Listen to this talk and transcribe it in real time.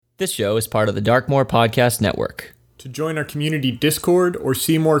This show is part of the Darkmoor Podcast Network. To join our community Discord or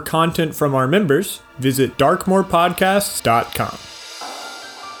see more content from our members, visit darkmoorpodcasts.com.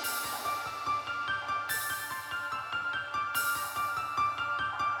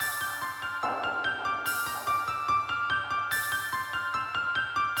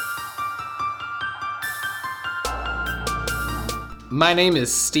 My name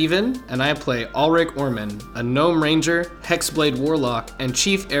is Steven, and I play Ulrich Orman, a Gnome Ranger, Hexblade Warlock, and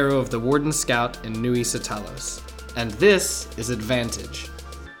Chief Arrow of the Warden Scout in Nui Satalos. And this is Advantage.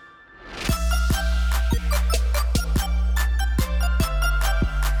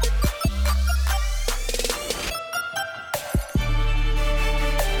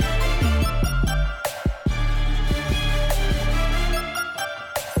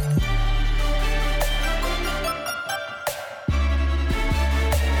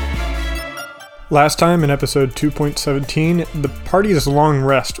 Last time, in episode 2.17, the party's long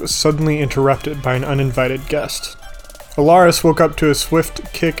rest was suddenly interrupted by an uninvited guest. Alaris woke up to a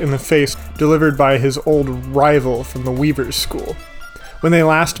swift kick in the face delivered by his old rival from the Weaver's School. When they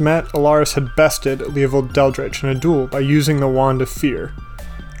last met, Alaris had bested Leovold Deldritch in a duel by using the Wand of Fear.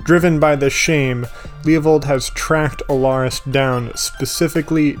 Driven by this shame, Leovold has tracked Alaris down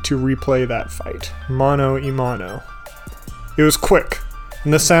specifically to replay that fight, mano a mano. It was quick,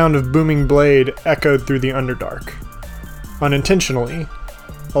 and the sound of booming blade echoed through the Underdark. Unintentionally,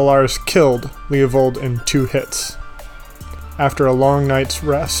 Alaris killed Leovold in 2 hits. After a long night's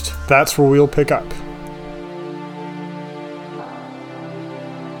rest, that's where we'll pick up.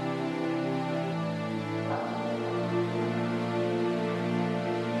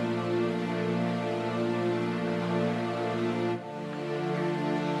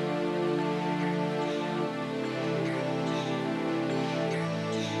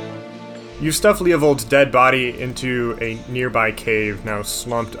 You stuff Leovold's dead body into a nearby cave, now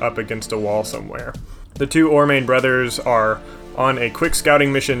slumped up against a wall somewhere. The 2 Ormain brothers are on a quick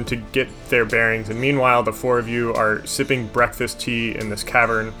scouting mission to get their bearings, and meanwhile the 4 of you are sipping breakfast tea in this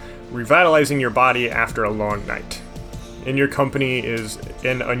cavern, revitalizing your body after a long night. In your company is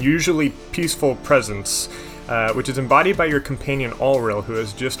an unusually peaceful presence, which is embodied by your companion Ulrich, who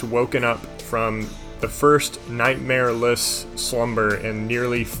has just woken up from the first nightmareless slumber in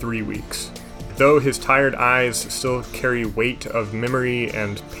nearly 3 weeks. Though his tired eyes still carry weight of memory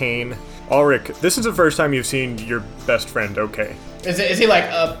and pain, Ulrich, this is the first time you've seen your best friend okay. Is he like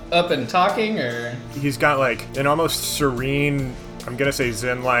up and talking, or? He's got like an almost serene, I'm gonna say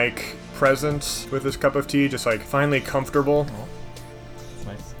zen-like presence with his cup of tea, just like finally comfortable.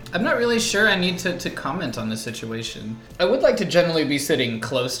 I'm not really sure I need to comment on this situation. I would like to generally be sitting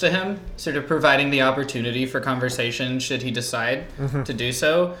close to him, sort of providing the opportunity for conversation should he decide to do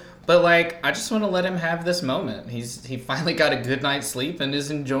so. But I just want to let him have this moment. He finally got a good night's sleep and is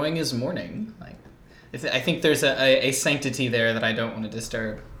enjoying his morning. I think there's a sanctity there that I don't want to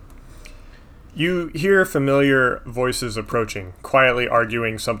disturb. You hear familiar voices approaching, quietly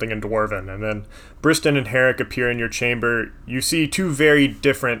arguing something in Dwarven, and then Briston and Herrick appear in your chamber. You see 2 very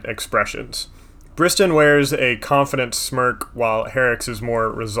different expressions. Briston wears a confident smirk, while Herrick's is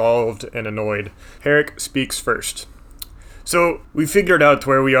more resolved and annoyed. Herrick speaks first. So, we figured out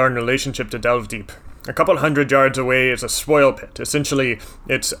where we are in relationship to Delvedeep. A couple 100 yards away is a spoil pit. Essentially,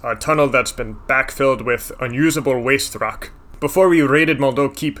 it's a tunnel that's been backfilled with unusable waste rock. Before we raided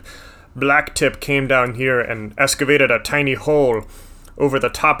Moldo Keep, Blacktip came down here and excavated a tiny hole over the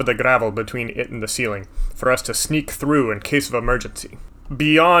top of the gravel between it and the ceiling for us to sneak through in case of emergency.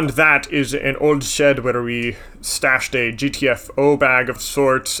 Beyond that is an old shed where we stashed a GTFO bag of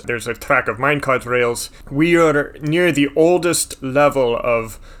sorts. There's a track of minecart rails. We are near the oldest level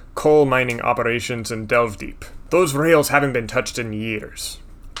of coal mining operations in Delvedeep. Those rails haven't been touched in years.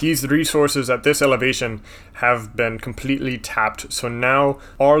 These resources at this elevation have been completely tapped, so now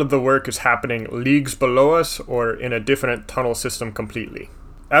all of the work is happening leagues below us or in a different tunnel system completely.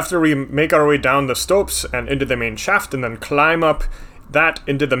 After we make our way down the slopes and into the main shaft and then climb up that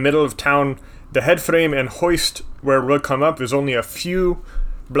into the middle of town, the headframe and hoist where we'll come up is only a few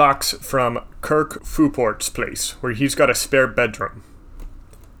blocks from Kirk Fuport's place, where he's got a spare bedroom.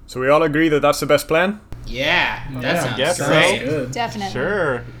 So we all agree that that's the best plan? Yeah, that sounds great. Good. Definitely.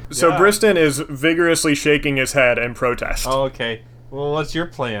 Sure. So yeah. Briston is vigorously shaking his head in protest. Oh, okay. Well, what's your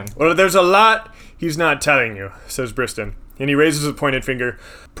plan? Well, there's a lot he's not telling you, says Briston, and he raises a pointed finger.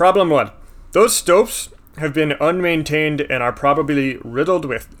 Problem 1. Those stopes have been unmaintained and are probably riddled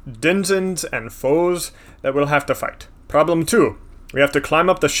with denizens and foes that we'll have to fight. Problem 2. We have to climb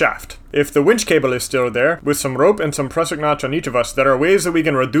up the shaft. If the winch cable is still there, with some rope and some prusik knots on each of us, there are ways that we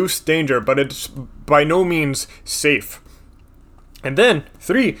can reduce danger, but it's by no means safe. And then,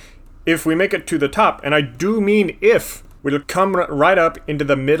 3, if we make it to the top, and I do mean if, we'll come right up into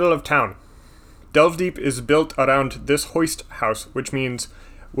the middle of town. Delve Deep is built around this hoist house, which means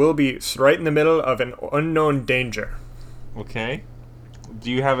we'll be right in the middle of an unknown danger. Okay.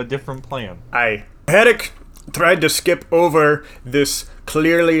 Do you have a different plan? Herrick tried to skip over this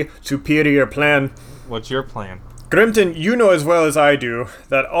clearly superior plan. What's your plan? Grimton, you know as well as I do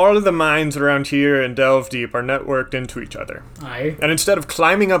that all of the mines around here in Delve Deep are networked into each other. Aye. And instead of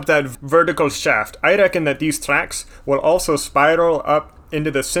climbing up that vertical shaft, I reckon that these tracks will also spiral up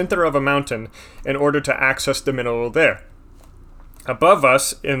into the center of a mountain in order to access the mineral there. Above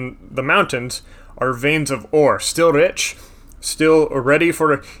us in the mountains are veins of ore, still rich, still ready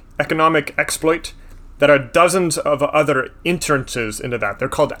for economic exploit. There are dozens of other entrances into that. They're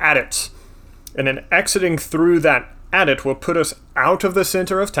called adits. And then exiting through that adit will put us out of the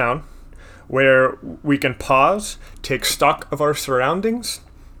center of town, where we can pause, take stock of our surroundings,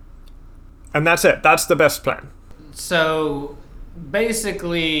 and that's it. That's the best plan. So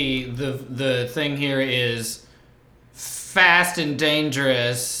basically, the thing here is fast and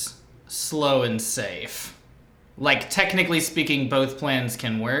dangerous, slow and safe. Like, technically speaking, both plans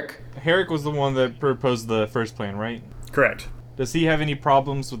can work. Herrick was the one that proposed the first plan, right? Correct. Does he have any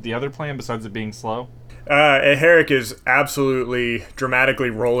problems with the other plan besides it being slow? Herrick is absolutely dramatically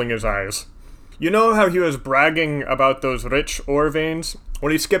rolling his eyes. You know how he was bragging about those rich ore veins?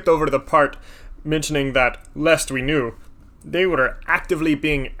 Well, he skipped over to the part mentioning that, lest we knew, they were actively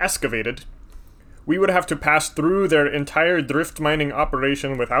being excavated. We would have to pass through their entire drift mining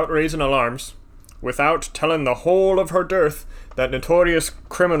operation without raising alarms, without telling the whole of her dearth that notorious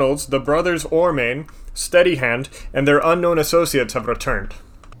criminals, the brothers Ormain, Steadyhand, and their unknown associates have returned.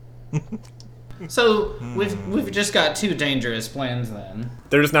 So we've just got 2 dangerous plans then.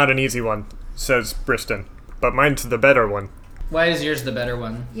 There's not an easy one, says Briston, but mine's the better one. Why is yours the better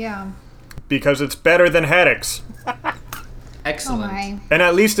one? Yeah. Because it's better than Herrick's. Oh Excellent. my. And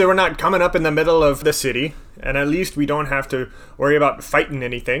at least we're not coming up in the middle of the city, and at least we don't have to worry about fighting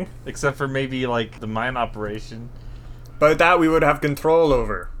anything. Except for maybe, like, the mine operation. But that we would have control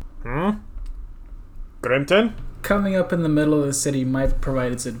over. Grimton? Coming up in the middle of the city might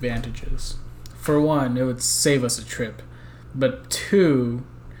provide its advantages. For one, it would save us a trip. But 2,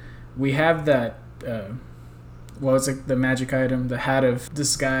 we have that, what was it, the magic item? The Hat of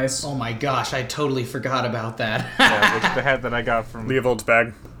Disguise. Oh my gosh, I totally forgot about that. Yeah, which the hat that I got from... Leovold's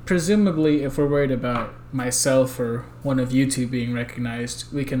bag. Presumably, if we're worried about myself or one of you two being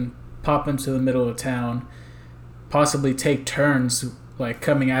recognized, we can pop into the middle of town, possibly take turns, like,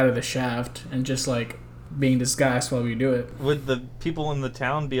 coming out of the shaft and just, like, being disguised while we do it. Would the people in the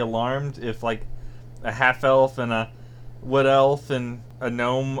town be alarmed if, like, a half-elf and a wood elf and a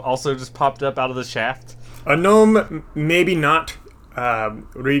gnome also just popped up out of the shaft? A gnome, maybe not.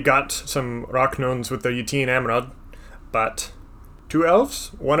 We got some rock gnomes with the Yetian Emerald, but 2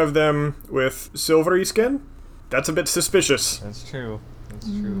 elves, one of them with silvery skin? That's a bit suspicious. That's true. That's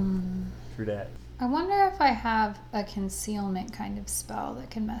true. True that. I wonder if I have a concealment kind of spell that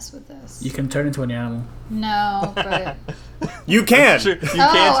can mess with this. You can turn into an animal. No, but... You can! Sure, you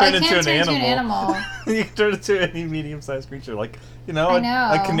I can turn can't into an turn into an animal. animal. You can turn into any medium-sized creature, like, you know, I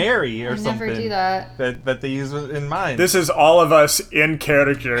know. a canary or I'd something. never do that. That they use in mine. This is all of us in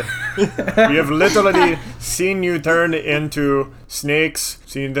character. We have literally seen you turn into snakes,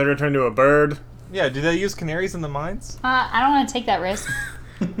 seen you turn into a bird. Yeah, do they use canaries in the mines? I don't want to take that risk.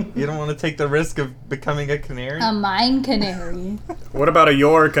 You don't want to take the risk of becoming a canary? A mine canary. What about a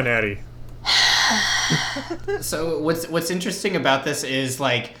your canary? So what's interesting about this is,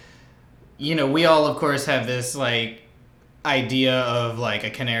 like, you know, we all of course have this, like, idea of, like, a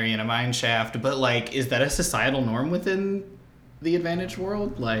canary in a mine shaft, but, like, is that a societal norm within the Advantage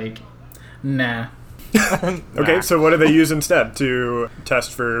world? Like, Nah. Okay, so what do they use instead to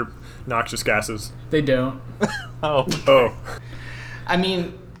test for noxious gases? They don't. Oh. Oh, I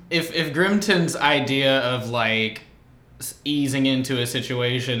mean, if Grimton's idea of, like, easing into a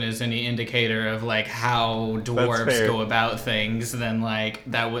situation is any indicator of, like, how dwarves fair. go about things, then, like,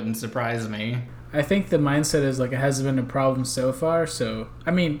 that wouldn't surprise me. I think the mindset is, like, it hasn't been a problem so far, so...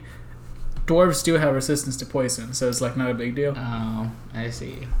 I mean, dwarves do have resistance to poison, so it's, like, not a big deal. Oh, I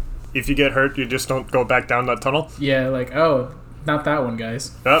see. if you get hurt, you just don't go back down that tunnel? Yeah, like, oh, not that one,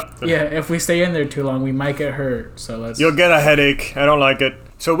 guys. Oh. Yeah, if we stay in there too long, we might get hurt, so let's... You'll get a headache. I don't like it.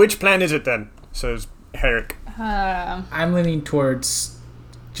 So which plan is it then? Says Herrick. I'm leaning towards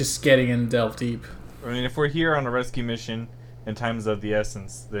just getting in Delve Deep. I mean, if we're here on a rescue mission and time is of the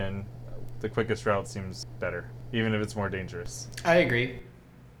essence, then the quickest route seems better, even if it's more dangerous. I agree.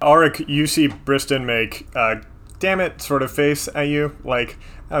 Auric, you see Briston make damn it sort of face at you. Like,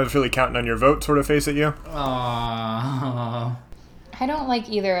 I was really counting on your vote sort of face at you. Aww. I don't like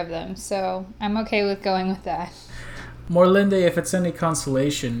either of them, so I'm okay with going with that. Morlinde, if it's any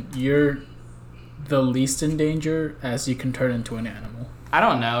consolation, you're the least in danger as you can turn into an animal. I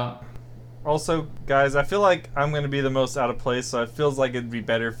don't know. Also, guys, I feel like I'm going to be the most out of place, so it feels like it'd be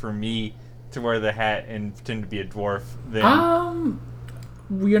better for me to wear the hat and pretend to be a dwarf than...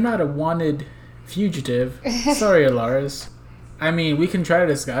 You're not a wanted fugitive. Sorry, Alaris. I mean, we can try to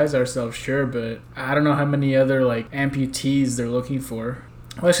disguise ourselves, sure, but I don't know how many other, like, amputees they're looking for.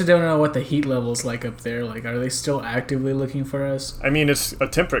 I actually don't know what the heat level's like up there. Like, are they still actively looking for us? I mean, it's a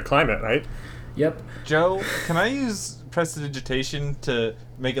temperate climate, right? Yep. Joe, can I use prestidigitation to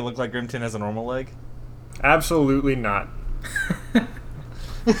make it look like Grimton has a normal leg? Absolutely not.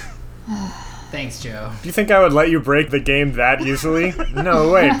 Thanks, Joe. Do you think I would let you break the game that easily?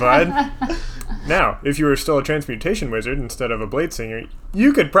 No way, bud. Now, if you were still a transmutation wizard instead of a blade singer,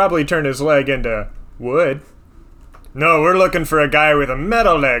 you could probably turn his leg into wood. No, we're looking for a guy with a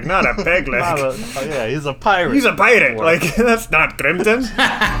metal leg, not a peg leg. Yeah, he's a pirate. He's a pirate. Like, that's not Grimton.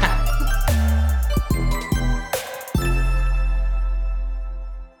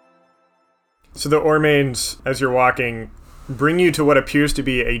 So the Ormains, as you're walking, bring you to what appears to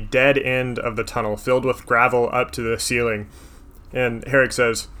be a dead end of the tunnel, filled with gravel up to the ceiling. And Herrick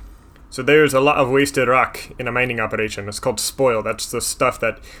says, so there's a lot of wasted rock in a mining operation. It's called spoil. That's the stuff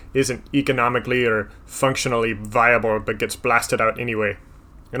that isn't economically or functionally viable but gets blasted out anyway.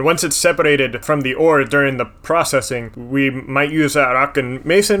 And once it's separated from the ore during the processing, we might use that rock in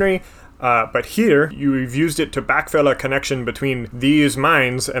masonry. But here, you've used it to backfill a connection between these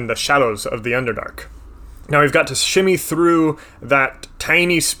mines and the shallows of the Underdark. Now we've got to shimmy through that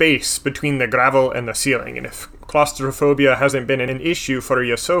tiny space between the gravel and the ceiling, and if claustrophobia hasn't been an issue for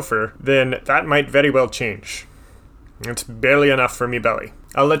Yasofar, then that might very well change. It's barely enough for me belly.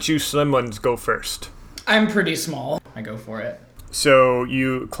 I'll let you slim ones go first. I'm pretty small. I go for it. So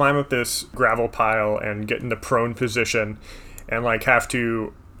you climb up this gravel pile and get into prone position and like have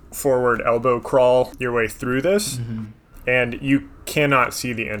to forward elbow crawl your way through this. Mm-hmm. And you cannot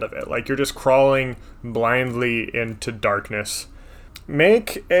see the end of it. Like, you're just crawling blindly into darkness.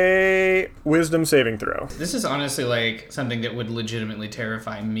 Make a wisdom saving throw. This is honestly, like, something that would legitimately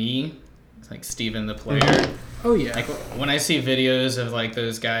terrify me. It's like Steven the player. Oh, yeah. Like, when I see videos of, like,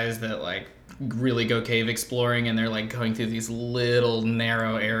 those guys that, like, really go cave exploring and they're, like, going through these little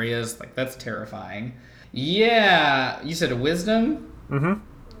narrow areas, like, that's terrifying. Yeah. You said a wisdom? Mm-hmm.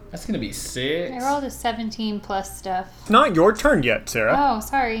 That's gonna be 6. I rolled a 17 plus stuff. It's not your turn yet, Sarah. Oh,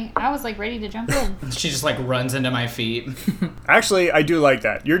 sorry. I was like ready to jump in. She just like runs into my feet. Actually, I do like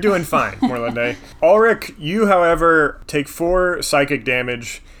that. You're doing fine, Morlinde. Ulrich, you, however, take 4 psychic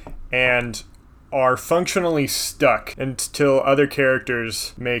damage and are functionally stuck until other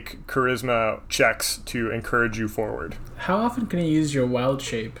characters make charisma checks to encourage you forward. How often can you use your wild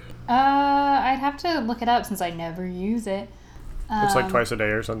shape? I'd have to look it up since I never use it. It's like twice a day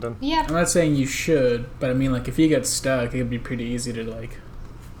or something. Yeah. I'm not saying you should, but I mean, like, if you get stuck, it'd be pretty easy to, like,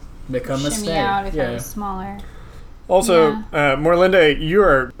 become a Shimmy snake. out if I was smaller. Also, Morlinde, you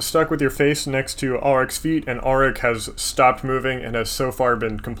are stuck with your face next to Ulrich's feet, and Ulrich has stopped moving and has so far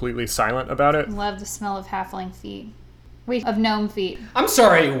been completely silent about it. Love the smell of halfling feet. Wait, of gnome feet. I'm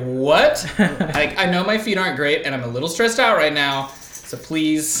sorry, what? Like, I know my feet aren't great and I'm a little stressed out right now, so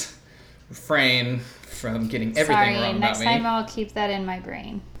please refrain from getting everything wrong about me. Next time I'll keep that in my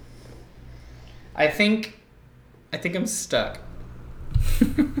brain. I think I'm stuck.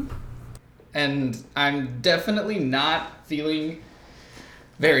 And I'm definitely not feeling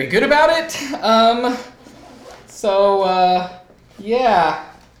very good about it. Yeah.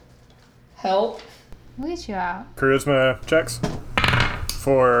 Help. We'll get you out. Charisma checks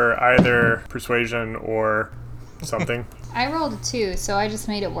for either persuasion or something. I rolled a 2, so I just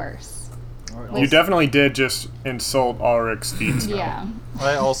made it worse. You definitely did just insult Ulrich's feet smell. Yeah.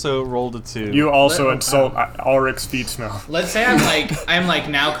 I also rolled a 2. You also insult Ulrich's feet smell. Let's say I'm like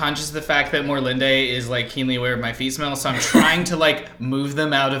now conscious of the fact that Morlinde is like keenly aware of my feet smell, so I'm trying to like move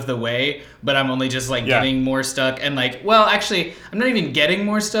them out of the way, but I'm only just like getting more stuck and like, well, actually, I'm not even getting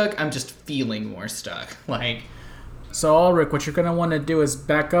more stuck, I'm just feeling more stuck. Like, So, Ulrich, what you're going to want to do is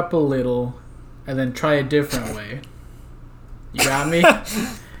back up a little and then try a different way. You got me?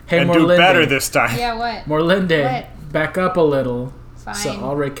 Hey, And Morlinde. do better this time. Yeah, what? Morlinde, What? back up a little. Fine. So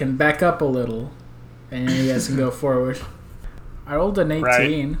Ulrich can back up a little, and you guys can go forward. I rolled an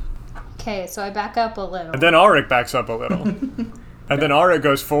 18. Okay, so I back up a little. And then Ulrich backs up a little. And then Ulrich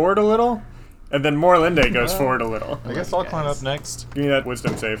goes forward a little. And then Morlinde goes forward a little. I guess I'll climb up next. Give me that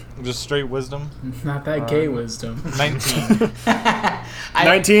wisdom save. Just straight wisdom. Not that gay wisdom. 19.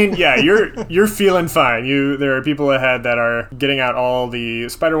 19. Yeah, you're feeling fine. There are people ahead that are getting out all the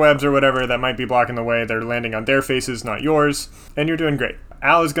spider webs or whatever that might be blocking the way. They're landing on their faces, not yours, and you're doing great.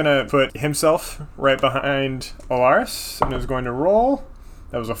 Al is gonna put himself right behind Alaris and is going to roll.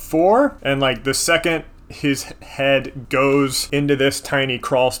 That was a 4, and like the second his head goes into this tiny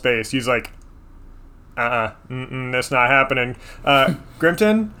crawl space, he's like, that's not happening.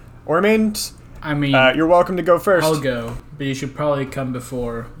 Grimton, Ormains, I mean, you're welcome to go first. I'll go, but you should probably come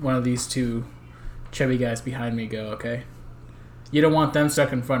before one of these two chubby guys behind me go, okay? You don't want them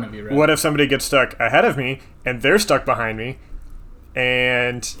stuck in front of you, right? What if somebody gets stuck ahead of me and they're stuck behind me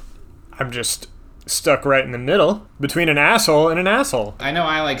and I'm just stuck right in the middle between an asshole and an asshole? I know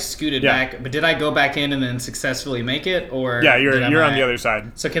I scooted back, but did I go back in and then successfully make it, or Yeah, you're on the other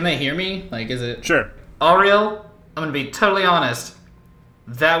side. So can they hear me? Is it Sure. Ariel? I'm gonna be totally honest.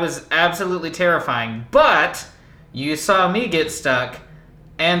 That was absolutely terrifying, but you saw me get stuck,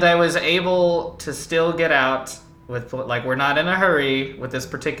 and I was able to still get out with we're not in a hurry with this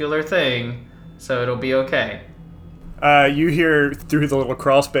particular thing, so it'll be okay. You hear through the little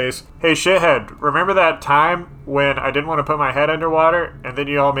crawl space, "Hey, shithead, remember that time when I didn't want to put my head underwater, and then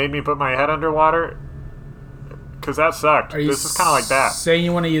you all made me put my head underwater? Because that sucked. This is kind of like that." Saying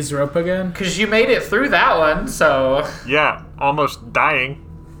you want to use rope again? Because you made it through that one, so... Yeah, almost dying.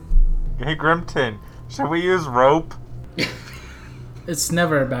 Hey, Grimton, should we use rope? It's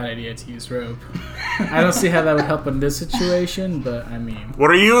never a bad idea to use rope. I don't see how that would help in this situation, but I mean...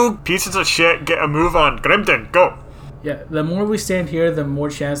 What are you pieces of shit? Get a move on. Grimton, go! Yeah, the more we stand here, the more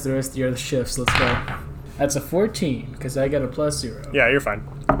chance there is the other shifts. Let's go. That's a 14, because I got a +0. Yeah, you're fine.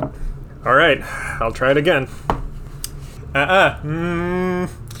 All right, I'll try it again.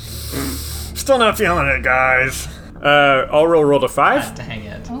 Still not feeling it, guys. I'll roll to 5. Dang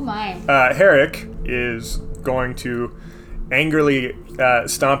it. Oh my. Herrick is going to angrily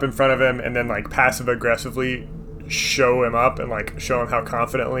stomp in front of him and then passive aggressively show him up and show him how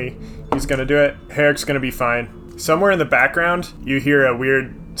confidently he's gonna do it. Herrick's gonna be fine. Somewhere in the background, you hear a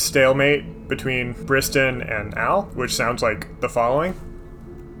weird stalemate between Briston and Al, which sounds like the following.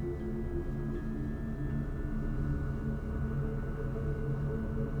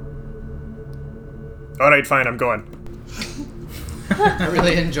 Alright, fine, I'm going. I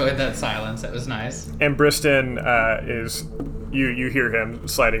really enjoyed that silence. That was nice. And Briston is... You hear him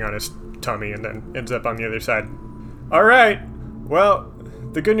sliding on his tummy and then ends up on the other side. Alright, well,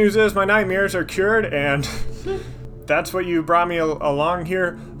 the good news is my nightmares are cured, and that's what you brought me along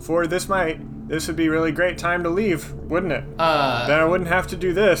here for. This would be a really great time to leave, wouldn't it? Then I wouldn't have to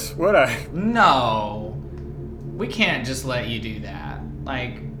do this, would I? No. We can't just let you do that.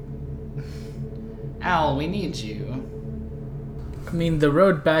 Al, we need you. I mean, the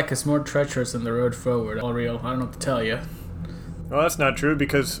road back is more treacherous than the road forward. All real. I don't know what to tell you. Well, that's not true,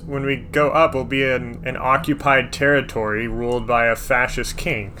 because when we go up, we'll be in an occupied territory ruled by a fascist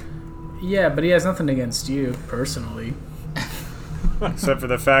king. Yeah, but he has nothing against you, personally. Except for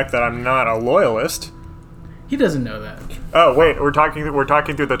the fact that I'm not a loyalist. He doesn't know that. Oh, wait, we're talking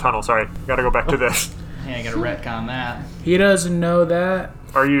through the tunnel, sorry. Gotta go back to this. Yeah, I gotta retcon that. He doesn't know that.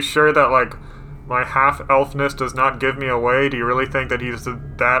 Are you sure that, my half-elfness does not give me away? Do you really think that he's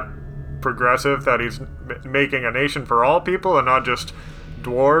that progressive, that he's making a nation for all people and not just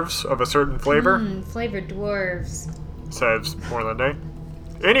dwarves of a certain flavor? Flavored dwarves. Says Morlinde.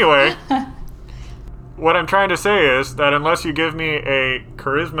 Anyway, what I'm trying to say is that unless you give me a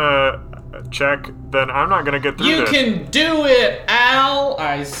charisma check, then I'm not going to get through You this. can do it, Al!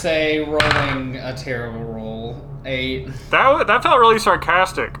 I say, rolling a terrible roll. 8. That felt really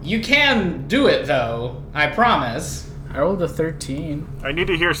sarcastic. You can do it, though. I promise. I rolled a 13. I need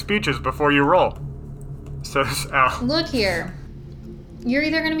to hear speeches before you roll, says Al. Look here. You're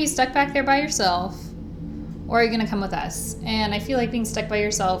either going to be stuck back there by yourself, or you're going to come with us. And I feel like being stuck by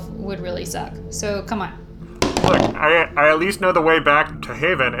yourself would really suck. So come on. Look, I at least know the way back to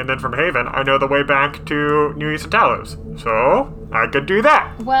Haven, and then from Haven, I know the way back to New East Talos. So, I could do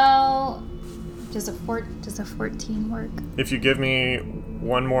that. Well, does a 14 work? If you give me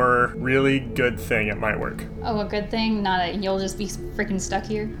one more really good thing, it might work. Oh, a good thing? Not a you'll just be freaking stuck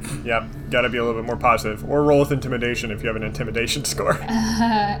here? Yep, gotta be a little bit more positive. Or roll with intimidation if you have an intimidation score.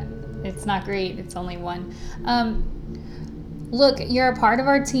 It's not great. It's only 1. Look, you're a part of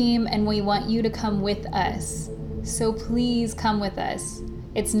our team, and we want you to come with us. So please come with us.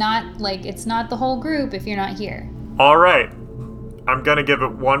 It's not the whole group if you're not here. Alright, I'm gonna give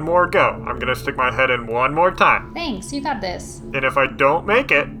it one more go. I'm gonna stick my head in one more time. Thanks, you got this. And if I don't make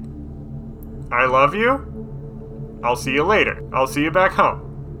it, I love you. I'll see you later. I'll see you back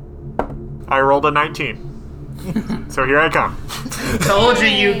home. I rolled a 19. So here I come. Told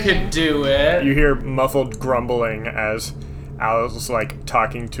you could do it. You hear muffled grumbling as Al's like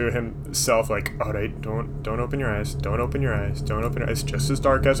talking to himself, like, all right, don't open your eyes. Don't open your eyes. Don't open your eyes. Just as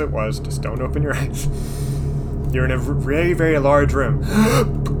dark as it was. Just don't open your eyes. You're in a very, very large room.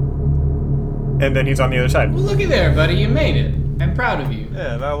 And then he's on the other side. Well, looky there, buddy. You made it. I'm proud of you.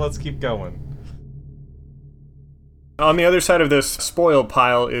 Yeah, now let's keep going. On the other side of this spoil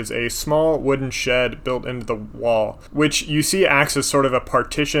pile is a small wooden shed built into the wall, which you see acts as sort of a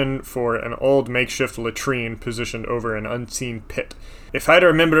partition for an old makeshift latrine positioned over an unseen pit. If I'd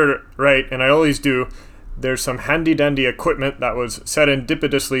remembered right, and I always do, there's some handy-dandy equipment that was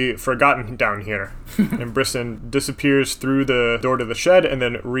serendipitously forgotten down here. And Briston disappears through the door to the shed and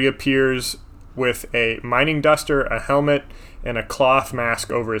then reappears with a mining duster, a helmet, and a cloth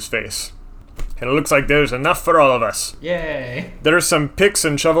mask over his face. And it looks like there's enough for all of us. Yay. There's some picks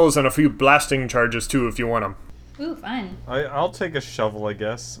and shovels and a few blasting charges too if you want them. Ooh, fun. I'll take a shovel, I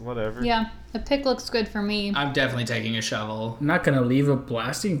guess. Whatever. Yeah, a pick looks good for me. I'm definitely taking a shovel. I'm not gonna leave a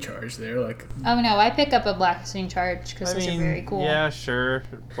blasting charge there. Like, Oh no, I pick up a blasting charge because those are very cool. Yeah, sure.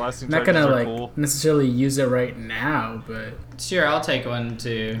 Blasting I'm not charges gonna are like cool. necessarily use it right now, but Sure, I'll take one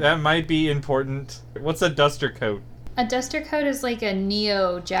too. That might be important. What's a duster coat? A duster coat is like a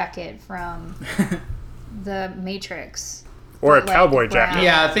Neo jacket from the Matrix. Or a But, like, cowboy brown. jacket.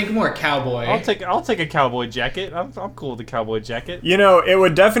 Yeah, think more cowboy. I'll take a cowboy jacket. I'm cool with a cowboy jacket. You know, it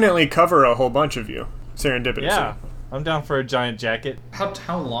would definitely cover a whole bunch of you, serendipitously. Yeah, I'm down for a giant jacket.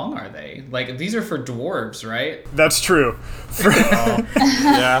 How long are they? Like, these are for dwarves, right? That's true.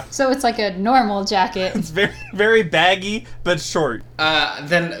 Yeah, So it's like a normal jacket. it's very very baggy but short.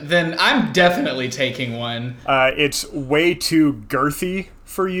 Then I'm definitely taking one. It's way too girthy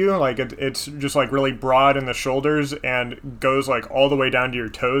for you. Like, it's just like really broad in the shoulders and goes like all the way down to your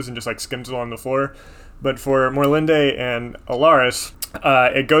toes and just like skims along the floor. But for Morlinde and Alaris,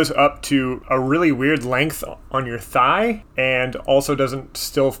 it goes up to a really weird length on your thigh and also doesn't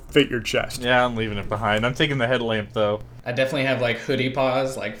still fit your chest. Yeah, I'm leaving it behind. I'm taking the headlamp though. I definitely have like hoodie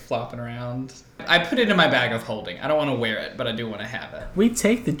paws like flopping around. I put it in my bag of holding. I don't want to wear it, but I do want to have it. we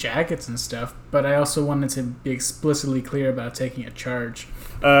take the jackets and stuff. But I also wanted to be explicitly clear about taking a charge.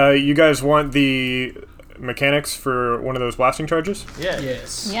 You guys want the mechanics for one of those blasting charges? Yeah.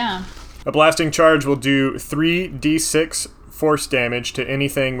 Yes. Yeah. A blasting charge will do 3d6 force damage to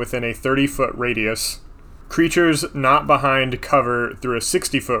anything within a 30-foot radius. Creatures not behind cover through a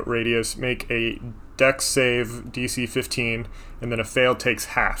 60-foot radius make a dex save DC 15, and then a fail takes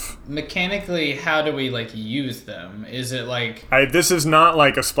half. Mechanically, how do we like use them? Is it like This is not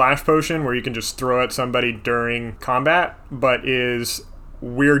like a splash potion where you can just throw at somebody during combat, but is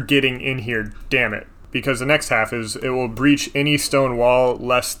we're getting in here, damn it. Because the next half is it will breach any stone wall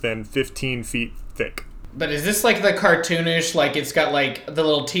less than 15 feet thick. But is this like the cartoonish, like it's got like the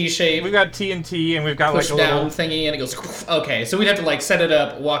little T-shape We've got TNT and we've got push like a down little. thingy and it goes, okay, so we'd have to like set it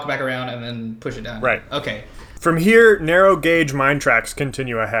up, walk back around, and then push it down. Right. Okay. From here, narrow gauge mine tracks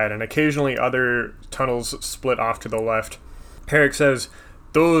continue ahead, and occasionally other tunnels split off to the left. Herrick says,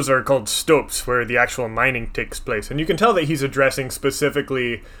 those are called stopes, where the actual mining takes place. And you can tell that he's addressing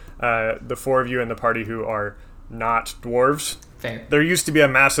specifically the four of you in the party who are not dwarves. Fair. There used to be a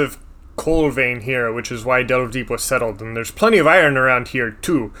massive coal vein here, which is why Delve Deep was settled, and there's plenty of iron around here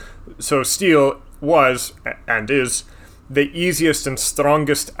too. So steel was, and is, the easiest and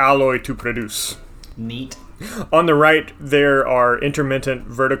strongest alloy to produce. Neat. On the right, there are intermittent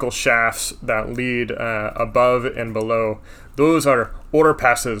vertical shafts that lead above and below. Those are ore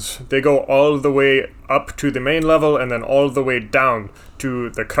passes. They go all the way up to the main level and then all the way down to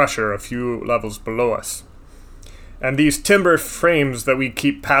the crusher a few levels below us. And these timber frames that we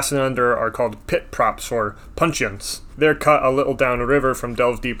keep passing under are called pit props or puncheons. They're cut a little downriver from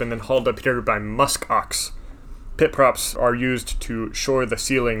Delve Deep and then hauled up here by musk ox. Pit props are used to shore the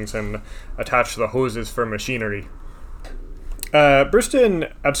ceilings and attach the hoses for machinery.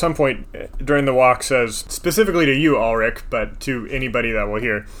 Briston, at some point during the walk, says, specifically to you, Ulrich, but to anybody that will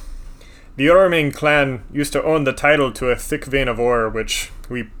hear, the Orming clan used to own the title to a thick vein of ore, which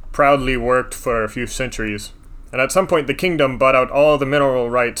we proudly worked for a few centuries. And at some point, the kingdom bought out all the mineral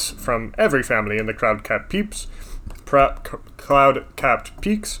rights from every family in the Cloud-Capped Peaks,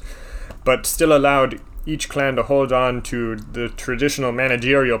 but still allowed each clan to hold on to the traditional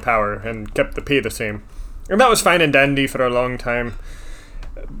managerial power and kept the pay the same. And that was fine and dandy for a long time.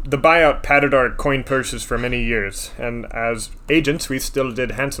 The buyout padded our coin purses for many years, and as agents we still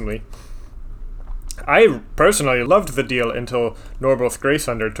did handsomely. I personally loved the deal until Norberth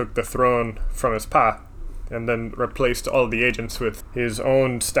Greysunder took the throne from his pa, and then replaced all the agents with his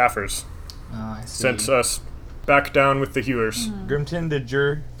own staffers. Oh, I see. Sent us back down with the Hewers. Grimton, did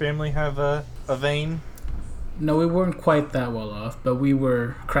your family have a vein? No, we weren't quite that well off, but we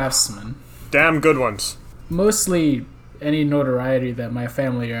were craftsmen. Damn good ones. Mostly any notoriety that my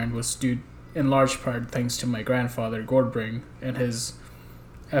family earned was due in large part thanks to my grandfather, Gordbring, and his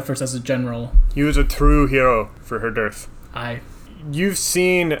efforts as a general. He was a true hero for her dearth. I You've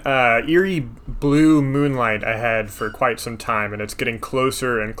seen eerie blue moonlight ahead for quite some time, and it's getting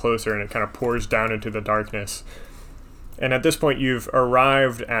closer and closer, and it kind of pours down into the darkness. And at this point, you've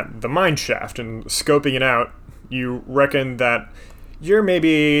arrived at the mine shaft, and scoping it out, you reckon that you're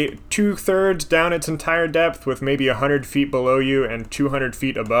maybe 2/3 down its entire depth, with maybe 100 feet below you and 200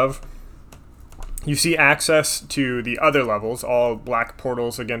 feet above. You see access to the other levels, all black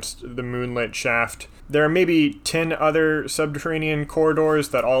portals against the moonlit shaft. There are maybe 10 other subterranean corridors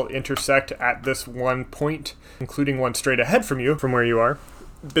that all intersect at this one point, including one straight ahead from you, from where you are.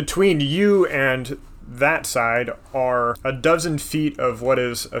 Between you and that side are a dozen feet of what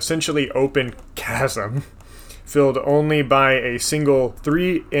is essentially open chasm, filled only by a single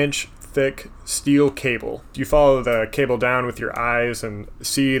 3-inch thick steel cable. You follow the cable down with your eyes and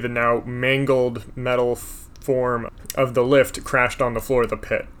see the now mangled metal form of the lift crashed on the floor of the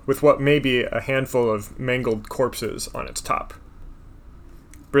pit, with what may be a handful of mangled corpses on its top.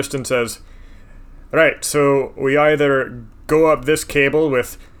 Briston says, "Right, so we either go up this cable,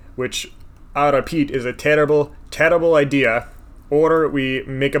 which I repeat is a terrible, terrible idea, or we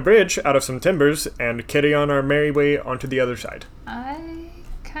make a bridge out of some timbers and carry on our merry way onto the other side." I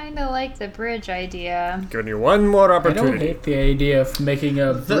kind of like the bridge idea. Giving you one more I don't opportunity. hate the idea of making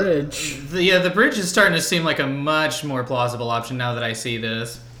a bridge. The bridge is starting to seem like a much more plausible option now that I see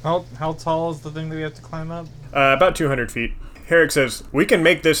this. How tall is the thing that we have to climb up? About 200 feet. Herrick says, "We can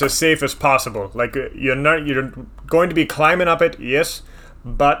make this as safe as possible. Like, you're going to be climbing up it, yes,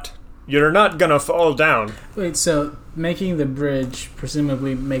 but you're not gonna fall down." Wait, so making the bridge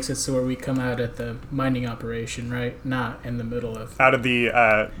presumably makes it so where we come out at the mining operation, right? Not in the middle of... Out of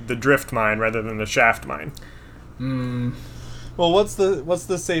the drift mine rather than the shaft mine. Well, what's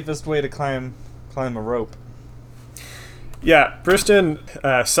the safest way to climb a rope? Yeah, Briston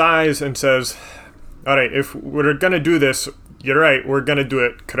sighs and says, "Alright, if we're gonna do this, you're right, we're gonna do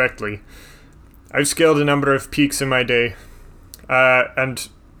it correctly. I've scaled a number of peaks in my day, and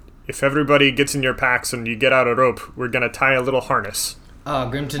if everybody gets in your packs and you get out a rope, we're gonna tie a little harness. Oh,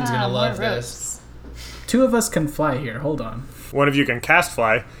 Grimton's gonna more love this. ropes. 2 of us can fly here, hold on. One of you can cast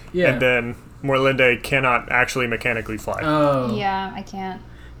fly, Yeah. and then Morlinde cannot actually mechanically fly. Oh. Yeah, I can't.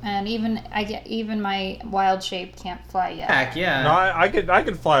 And even my wild shape can't fly yet. Heck yeah. No, I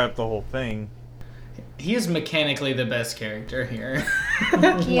could fly up the whole thing. He is mechanically the best character here.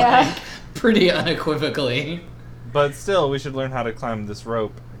 Yeah. Pretty unequivocally. But still, we should learn how to climb this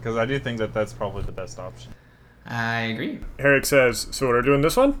rope, because I do think that that's probably the best option. I agree. Herrick says, "So we're doing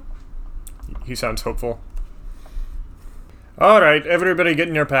this one?" He sounds hopeful. "Alright, everybody get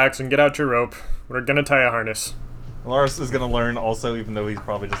in your packs and get out your rope. We're gonna tie a harness." Lars is going to learn also, even though he's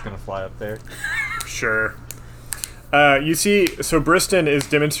probably just going to fly up there. Sure. You see, so Briston is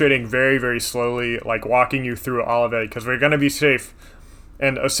demonstrating very, very slowly, like walking you through all of it, because we're going to be safe.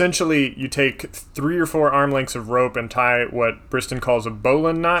 And essentially, you take 3 or 4 arm lengths of rope and tie what Briston calls a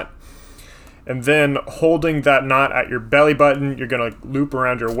bowline knot. And then holding that knot at your belly button, you're going to loop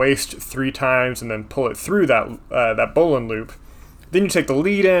around your waist 3 times and then pull it through that bowline loop. Then you take the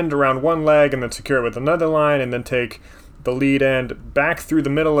lead end around one leg and then secure it with another line, and then take the lead end back through the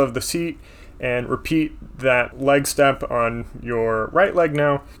middle of the seat and repeat that leg step on your right leg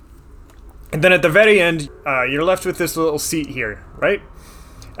now. And then at the very end, you're left with this little seat here, right?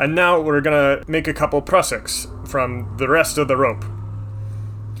 And now we're gonna make a couple prussics from the rest of the rope.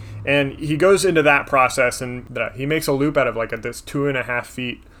 And he goes into that process, and he makes a loop out of like this 2.5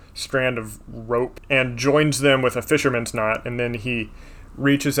 feet strand of rope and joins them with a fisherman's knot, and then he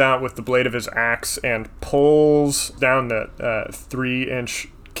reaches out with the blade of his axe and pulls down the 3-inch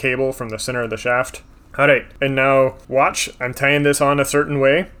cable from the center of the shaft. Alright, and now watch, I'm tying this on a certain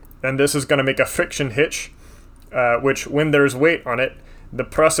way, and this is going to make a friction hitch, which when there's weight on it, the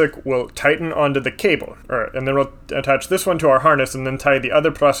prusik will tighten onto the cable. Alright, and then we'll attach this one to our harness and then tie the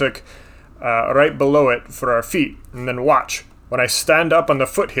other prusik right below it for our feet. And then watch. When I stand up on the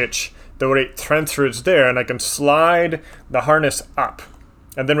foot hitch, the weight transfers there and I can slide the harness up.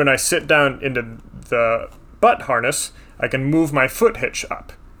 And then when I sit down into the butt harness, I can move my foot hitch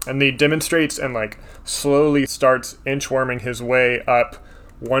up. And he demonstrates and like slowly starts inchworming his way up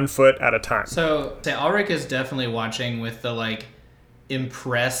 1 foot at a time. So, say Ulrich is definitely watching with the, like,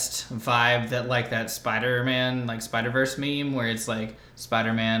 impressed vibe that, like, that Spider-Man, like, Spider-Verse meme where it's, like,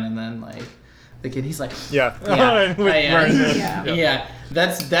 Spider-Man and then, like, the kid, he's like... Yeah. Yeah.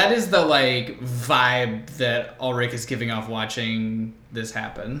 That is the, like, vibe that Ulrich is giving off watching this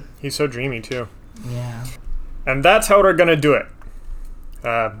happen. He's so dreamy, too. Yeah. And that's how we're gonna do it.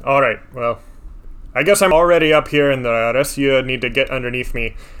 All right, well, I guess I'm already up here, and the rest of you need to get underneath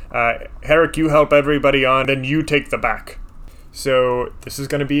me. Herrick, you help everybody on, then you take the back. So this is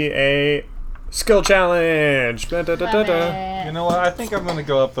gonna be a skill challenge. Da-da-da-da-da. You know what? I think I'm gonna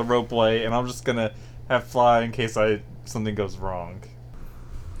go up the ropeway, and I'm just gonna have fly in case something goes wrong.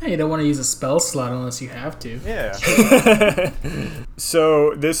 Hey, you don't want to use a spell slot unless you have to. Yeah.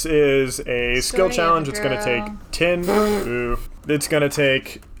 So this is a skill Story challenge. of a It's gonna take girl. 10. It's gonna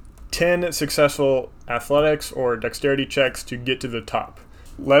take 10 successful athletics or dexterity checks to get to the top.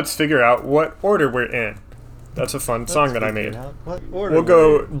 Let's figure out what order we're in. That's a fun song that I made. What order? We'll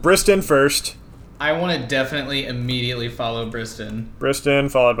go Briston first. I want to definitely immediately follow Briston. Briston,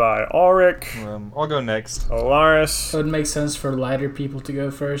 followed by Ulrich, I'll go next. Alaris. It would make sense for lighter people to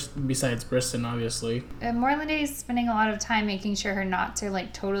go first, besides Briston, obviously. Morlande is spending a lot of time making sure her knots are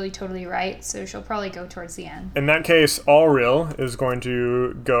like totally right, so she'll probably go towards the end. In that case, Ulril is going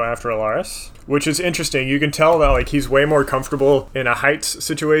to go after Alaris, which is interesting. You can tell that like he's way more comfortable in a heights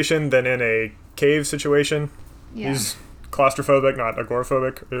situation than in a cave situation. Yeah. He's claustrophobic, not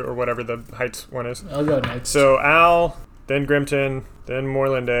agoraphobic, or whatever the heights one is. I'll go next. So Al, then Grimton, then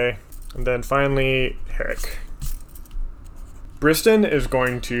Morlande, and then finally Herrick. Briston is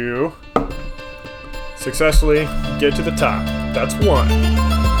going to successfully get to the top. That's 1.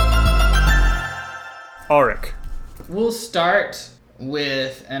 Ulrich. We'll start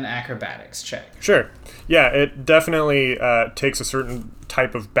with an acrobatics check. Sure. Yeah, it definitely takes a certain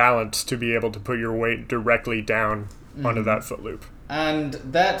type of balance to be able to put your weight directly down onto that foot loop. And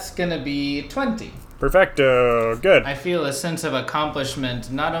that's going to be 20. Perfecto. Good. I feel a sense of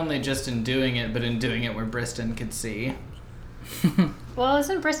accomplishment, not only just in doing it, but in doing it where Briston could see. Well,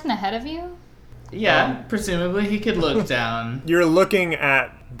 isn't Briston ahead of you? Yeah, presumably he could look down. You're looking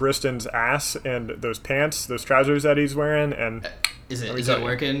at Briston's ass and those pants, those trousers that he's wearing, and Is me it tell you.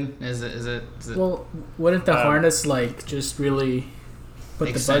 working? Is it Well, wouldn't the harness, like, just really put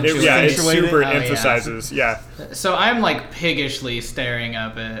the Accentuate budget? yeah, it Accentuate it? super Oh, yeah. emphasizes. Yeah. So I'm like piggishly staring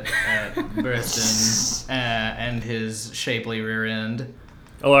up at Briston and his shapely rear end.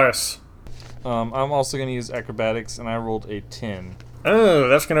 Alaris. I'm also going to use acrobatics, and I rolled a 10. Oh,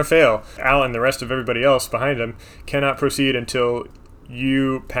 that's going to fail. Al and the rest of everybody else behind him cannot proceed until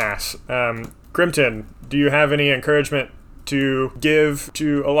you pass. Grimton, do you have any encouragement to give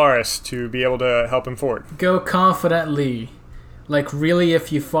to Alaris to be able to help him forward? Go confidently. Like, really,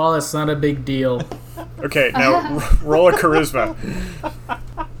 if you fall, it's not a big deal. Okay, now roll a charisma.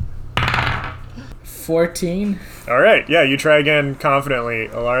 14? All right, yeah, you try again confidently,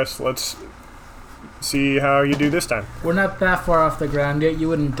 Alaris. Let's see how you do this time. We're not that far off the ground yet. You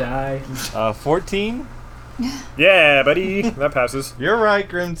wouldn't die. 14? Yeah, buddy, that passes. You're right,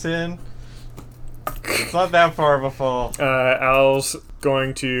 Grimton. It's not that far of a fall. Al's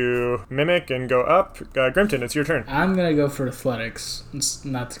going to mimic and go up. Grimton, it's your turn. I'm gonna go for athletics,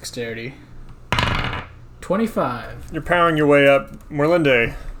 not dexterity. 25. You're powering your way up.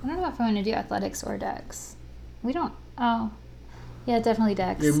 Morlinde. I don't know if I want to do athletics or dex. We don't. Oh. Yeah, definitely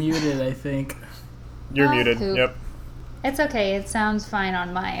dex. You're muted, I think. You're Oh, muted. poop. Yep. It's okay. It sounds fine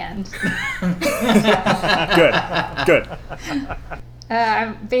on my end. Good.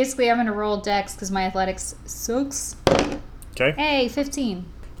 I'm going to roll dex because my athletics sucks. Okay. Hey, 15.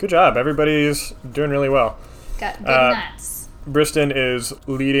 Good job. Everybody's doing really well. Got big nuts. Briston is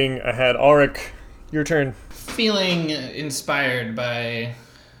leading ahead. Ulrich, your turn. Feeling inspired by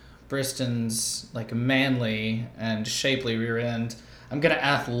Briston's like manly and shapely rear end, I'm gonna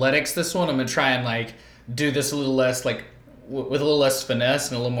athletics this one. I'm gonna try and like do this a little less like with a little less finesse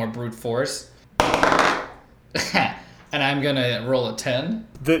and a little more brute force. And I'm gonna roll a 10.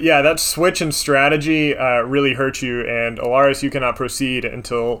 That switch in strategy really hurt you, and Alaris, you cannot proceed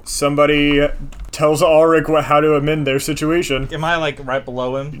until somebody tells Ulrich how to amend their situation. Am I, like, right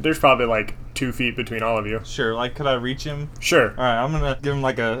below him? There's probably like 2 feet between all of you. Sure, like, could I reach him? Sure. Alright, I'm gonna give him,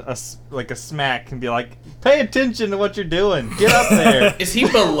 like, a smack and be like, pay attention to what you're doing. Get up there. Is he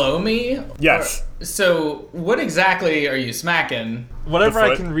below me? Yes. So what exactly are you smacking? Whatever The I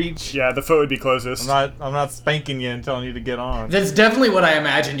foot? can reach. Yeah, the foot would be closest. I'm not spanking you and telling you to get on. That's definitely what I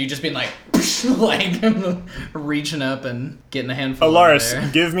imagined. You just being like, like reaching up and getting a handful. Over Alaris, there.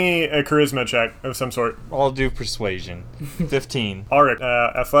 give me a charisma check. of some sort. I'll do persuasion. 15. Ulrich,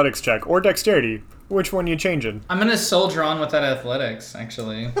 athletics check or dexterity. Which one you changing? I'm gonna soldier on with that athletics,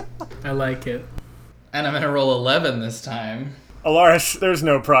 actually. I like it. And I'm gonna roll 11 this time. Alaris, there's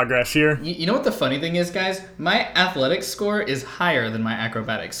no progress here. You know what the funny thing is, guys? My athletics score is higher than my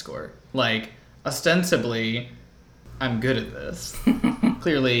acrobatics score. Like, ostensibly, I'm good at this.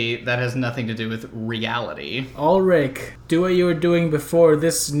 Clearly, that has nothing to do with reality. Ulrich, do what you were doing before.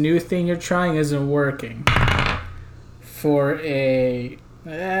 This new thing you're trying isn't working. For a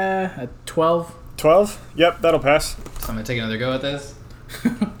 12. 12? Yep, that'll pass. So I'm gonna take another go at this.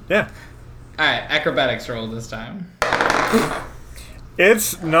 Yeah. Alright, acrobatics roll this time.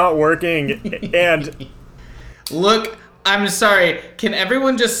 It's not working, and Look, I'm sorry. Can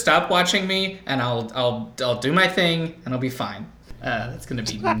everyone just stop watching me and I'll do my thing and I'll be fine. That's gonna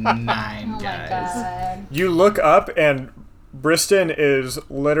be 9, Oh my guys. god. you look up, and Briston is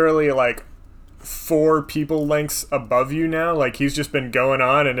literally like 4 people lengths above you now. Like, he's just been going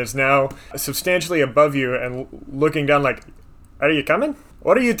on and is now substantially above you and looking down like, are you coming?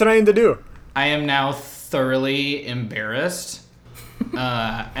 What are you trying to do? I am now thoroughly embarrassed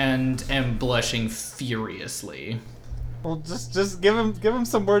and am blushing furiously. Well, just give him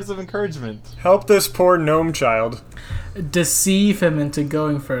some words of encouragement. Help this poor gnome child. Deceive him into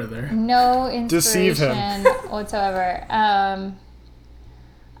going further. No Deceive him. inspiration whatsoever.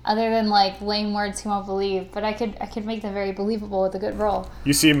 Other than like lame words he won't believe, but I could make them very believable with a good roll.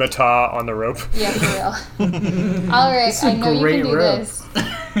 You see Mata on the rope. Yeah, for real. Ulrich, I know you great can do rope. this.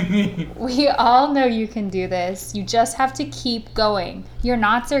 We all know you can do this. You just have to keep going. Your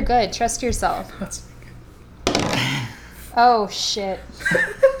knots are good. Trust yourself. Oh shit.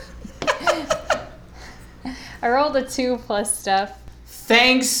 I rolled a 2 plus stuff.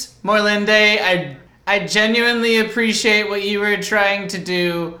 Thanks, Morlinde. I genuinely appreciate what you were trying to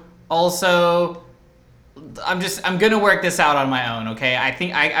do. Also, I'm gonna work this out on my own, okay? I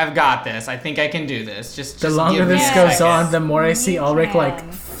think I've got this. I think I can do this. Just The longer give me this a goes second. on, the more I see You Ulrich like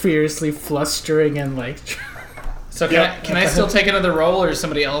can. fiercely flustering and like. So can I still take another roll, or does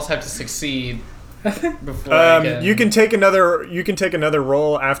somebody else have to succeed before I can? You can take another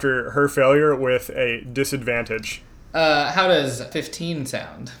roll after her failure with a disadvantage. How does 15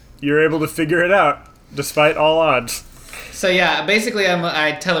 sound? You're able to figure it out despite all odds. So yeah, basically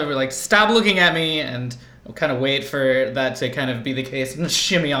I tell her like stop looking at me, and I'll kind of wait for that to kind of be the case and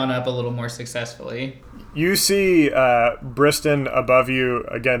shimmy on up a little more successfully. You see Briston above you,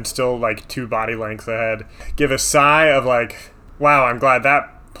 again, still like 2 body lengths ahead, give a sigh of like, wow, I'm glad that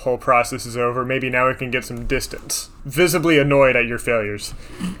whole process is over. Maybe now we can get some distance. Visibly annoyed at your failures.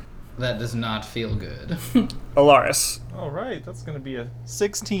 That does not feel good. Alaris. All right, that's going to be a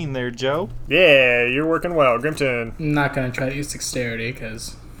 16 there, Joe. Yeah, you're working well. Grimton, I'm not gonna try to use dexterity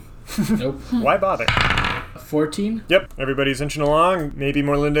because. Nope. why bother? 14. Yep, everybody's inching along. Maybe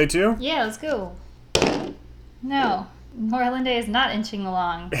Morlinde too. Yeah, let's go. No. Morlinde is not inching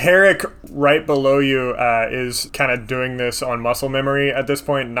along. Herrick, right below you, is kind of doing this on muscle memory at this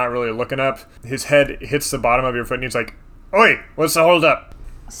point, not really looking up. His head hits the bottom of your foot and he's like, oi, what's the hold up?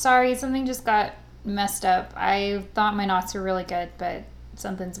 Sorry, something just got messed up. I thought my knots were really good, but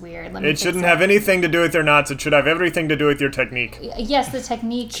something's weird. Let me It fix shouldn't that. have anything to do with your knots. It should have everything to do with your technique. Yes, the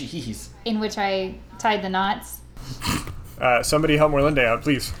technique Jeez. in which I tied the knots. Somebody help Morlinde out,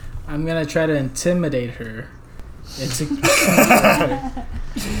 please. I'm gonna try to intimidate her.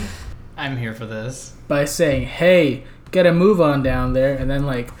 I'm here for this. By saying, "Hey, get a move on down there," and then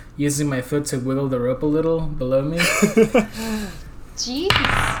like using my foot to wiggle the rope a little below me.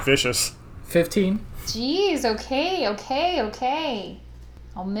 Jeez. Vicious. 15. Jeez, okay.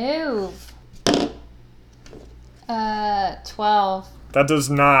 I'll move. 12. That does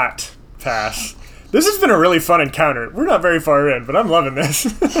not pass. This has been a really fun encounter. We're not very far in, but I'm loving this.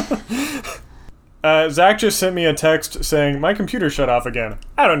 Zach just sent me a text saying, my computer shut off again.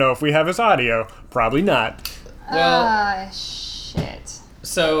 I don't know if we have his audio. Probably not. Well, Shit.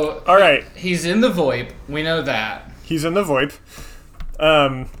 so All right. he's in the VoIP. We know that. He's in the VoIP.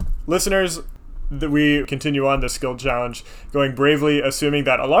 Listeners, we continue on this skill challenge, going bravely, assuming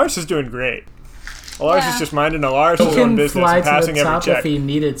that Alaris is doing great. Alaris Yeah. is just minding Alaris' He own can business fly and to passing the every top check. if he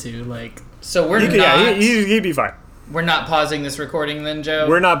needed to. Like, So we're He could- not. yeah, he'd be fine. We're not pausing this recording then, Joe.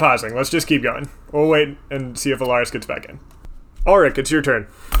 We're not pausing. Let's just keep going. We'll wait and see if Alaris gets back in. Ulrich, it's your turn.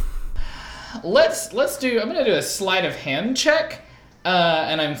 Let's do. I'm gonna do a sleight of hand check,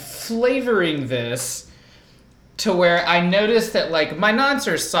 and I'm flavoring this to where I notice that like my knots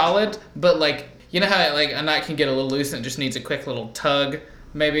are solid, but like you know how like a knot can get a little loose and it just needs a quick little tug,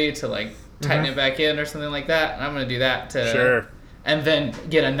 maybe to like tighten it back in or something like that. And I'm gonna do that to Sure. and then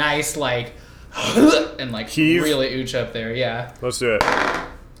get a nice like and like Heave. really ooch up there. Yeah. Let's do it.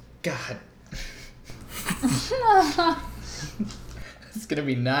 God. It's gonna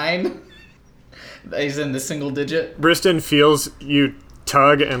be 9. He's in the single digit. Briston feels you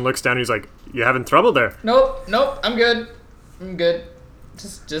tug and looks down. He's like, "You having trouble there?" Nope. I'm good.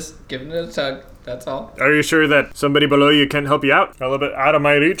 Just giving it a tug. That's all. Are you sure that somebody below you can help you out? A little bit out of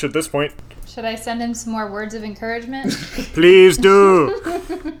my reach at this point. Should I send him some more words of encouragement? Please do.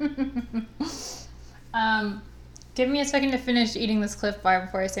 Give me a second to finish eating this Cliff Bar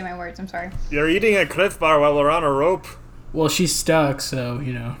before I say my words. I'm sorry. You're eating a Cliff Bar while we're on a rope. Well, she's stuck, so,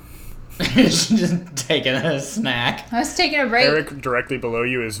 you know. She's just taking a snack. I was taking a break. Eric directly below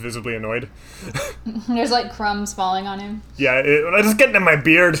you is visibly annoyed. There's like crumbs falling on him. Yeah, it's just getting in my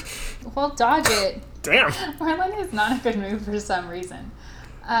beard. Well, dodge it. Damn. Marlon is not a good move for some reason.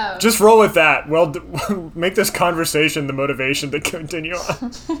 Just roll with that. Well, make this conversation the motivation to continue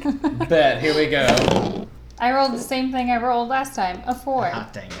on. Bet. Here we go. I rolled the same thing I rolled last time, a 4. Ah,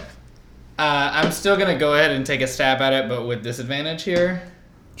 dang it. I'm still gonna go ahead and take a stab at it, but with disadvantage here.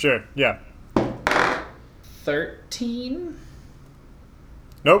 Sure, yeah. 13?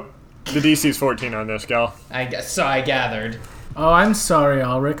 Nope. The DC's 14 on this, gal. I guess so. I gathered. Oh, I'm sorry,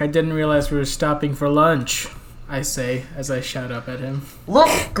 Ulrich. I didn't realize we were stopping for lunch, I say, as I shout up at him. Look,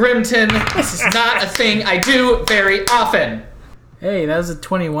 Grimton, this is not a thing I do very often. Hey, that was a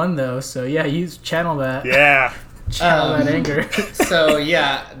 21, though, so yeah, you channel that. Yeah. Channel that anger. So,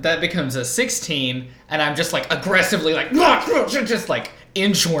 yeah, that becomes a 16, and I'm just, like, aggressively, like, just, like,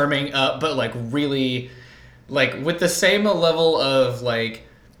 inchworming up, but, like, really, like, with the same level of, like,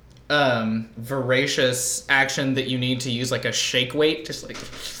 voracious action that you need to use, like, a shake weight, just, like,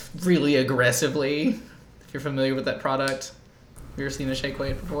 really aggressively, if you're familiar with that product. Have you ever seen a shake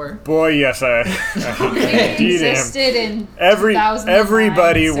weight before? Boy, yes, I They indeed am. existed in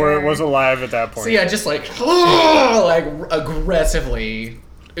Everybody 2009, was alive at that point. So, yeah, just, like aggressively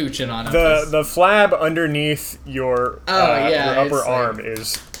ooching on him. The flab underneath your yeah, your upper it's arm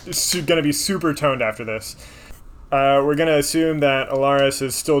is going to be super toned after this. We're going to assume that Alaris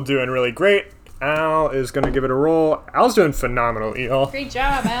is still doing really great. Al is going to give it a roll. Al's doing phenomenal, y'all. Great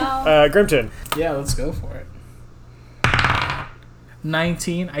job, Al. Grimton. Yeah, let's go for it.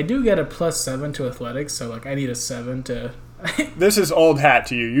 19. I do get a +7 to athletics, so like I need a 7 to... This is old hat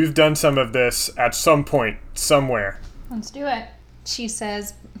to you. You've done some of this at some point, somewhere. Let's do it. She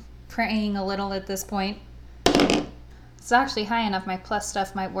says, praying a little at this point. It's actually high enough. My plus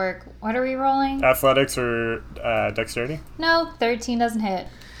stuff might work. What are we rolling? Athletics or dexterity? No, 13 doesn't hit.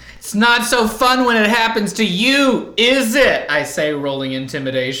 It's not so fun when it happens to you, is it? I say, rolling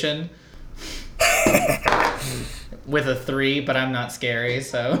intimidation. With a 3, but I'm not scary,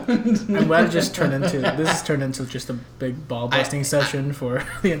 so... I'm glad it just turned into... This has turned into just a big ball-busting session for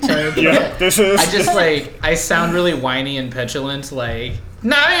the entire... Yeah, this is... I just, like, I sound really whiny and petulant, like...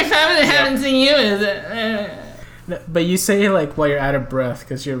 Not if it happens to you, is it? But you say, like, while you're out of breath,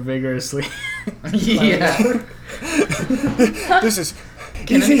 because you're vigorously... Yeah. This is...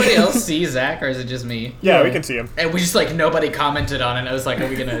 Can anybody else see Zach, or is it just me? Yeah, we can see him. And we just, like, nobody commented on it. I was like, are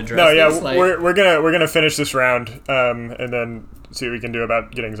we gonna address No, yeah, this? Like, we're gonna finish this round, and then see what we can do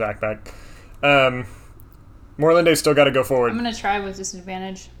about getting Zach back. Morlande's still got to go forward. I'm going to try with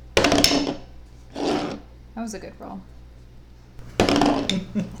disadvantage. That was a good roll.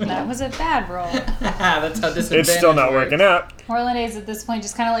 That was a bad roll. that's how disadvantage It's still not works. working out. Morlande's at this point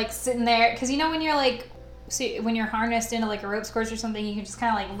just kind of like sitting there. Because you know when you're like... See, when you're harnessed into like a rope course or something, you can just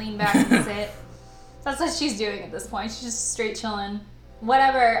kind of like lean back and sit. That's what she's doing at this point. She's just straight chilling.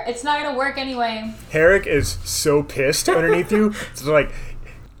 Whatever. It's not going to work anyway. Herrick is so pissed underneath you. It's like,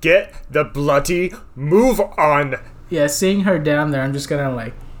 get the bloody move on. Yeah, seeing her down there, I'm just gonna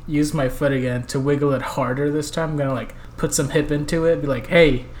like use my foot again to wiggle it harder this time. I'm gonna like put some hip into it, be like,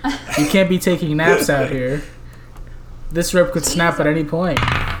 hey, you can't be taking naps out here. This rope could snap at any point.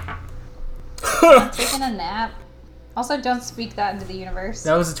 Taking a nap. Also, don't speak that into the universe.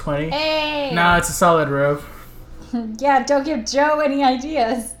 That was a 20. Hey! No, it's a solid rope. Yeah, don't give Joe any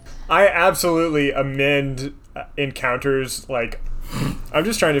ideas. I absolutely amend encounters. Like, I'm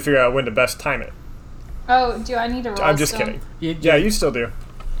just trying to figure out when to best time it. Oh, do I need to roll I'm just still? kidding. Yeah, You still do.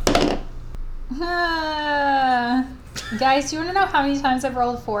 Guys, do you want to know how many times I've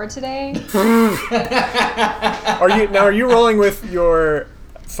rolled 4 today? Are you rolling with your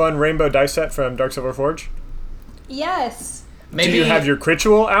fun rainbow dice set from Dark Silver Forge? Yes. Maybe Do you have your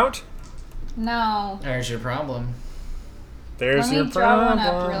Critual out? No. There's your problem. There's Let your me draw problem. one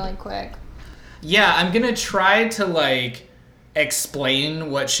up really quick. Yeah, I'm gonna try to like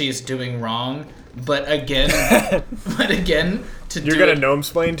explain what she's doing wrong, But again, You're gonna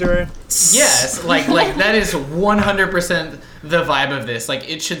gnome-splain to her? Yes, like that is 100% the vibe of this. Like,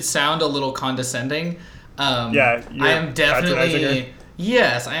 it should sound a little condescending. Yeah, I am patronizing her. definitely.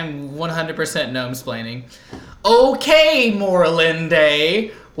 Yes, I am 100% gnome-splaining. Okay,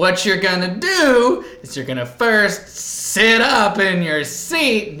 Morlinde, what you're gonna do is you're gonna first sit up in your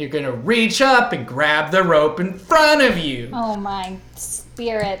seat. You're gonna reach up and grab the rope in front of you. Oh my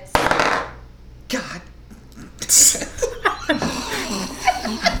spirits. God.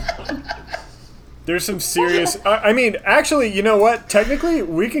 There's some serious... I mean, actually, you know what? Technically,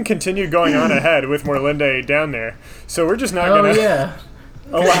 we can continue going on ahead with Morlinde down there. So we're just not Oh going to yeah,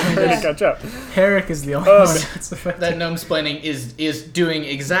 allow her to catch up. Herrick is the only one that's affected. That gnome-splaining is doing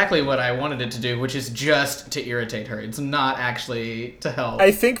exactly what I wanted it to do, which is just to irritate her. It's not actually to help.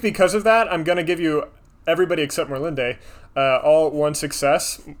 I think because of that, I'm going to give you, everybody except Morlinde, all one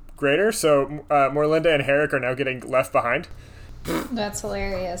success greater. So Morlinde and Herrick are now getting left behind. That's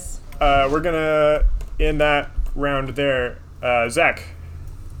hilarious. We're going to end that round there. Zach,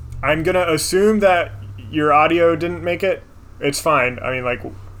 I'm going to assume that your audio didn't make it. It's fine. I mean, like...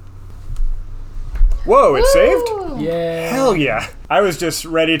 Whoa, it saved? Woo! Yeah. Hell yeah. I was just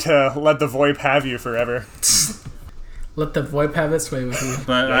ready to let the VoIP have you forever. Let the VoIP have its way with you.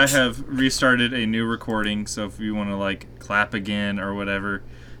 But I have restarted a new recording, so if you want to like clap again or whatever,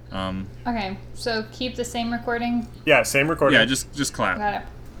 Okay, so keep the same recording. Yeah, same recording. yeah, just clap. Got it.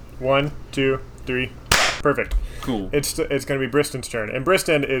 1, 2, 3. Perfect. Cool. It's going to be Briston's turn. And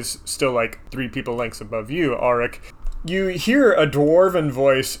Briston is still like 3 people lengths above you, Auric. You hear a dwarven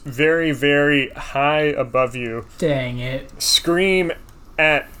voice very, very high above you Dang it. scream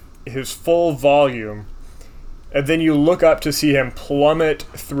at his full volume. And then you look up to see him plummet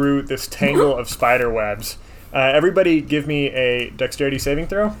through this tangle of spider webs. Everybody give me a dexterity saving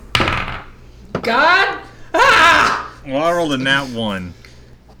throw. God! Ah! Well, I rolled a nat 1.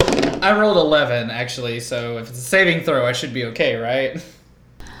 I rolled 11, actually, so if it's a saving throw, I should be okay, right?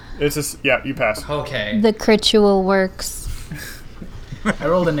 It's just, yeah, you pass. Okay. The ritual works. I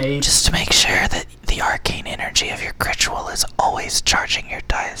rolled an 8. Just to make sure that the arcane energy of your ritual is always charging your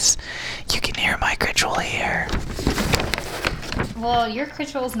dice. You can hear my ritual here. Well, your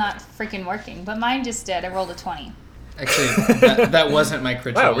ritual's not freaking working, but mine just did. I rolled a 20. Actually, that wasn't my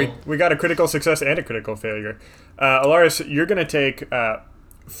critical. Wow, we got a critical success and a critical failure. Alaris, you're going to take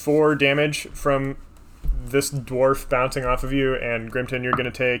 4 damage from this dwarf bouncing off of you, and Grimton, you're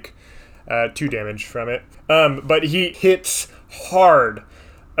going to take 2 damage from it. But he hits hard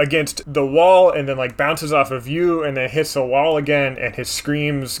against the wall and then like bounces off of you and then hits the wall again, and his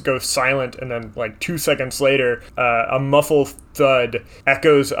screams go silent, and then like 2 seconds later a muffled thud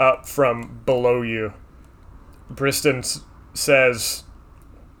echoes up from below you. Briston says,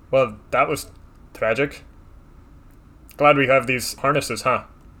 "Well, that was tragic. Glad we have these harnesses, huh?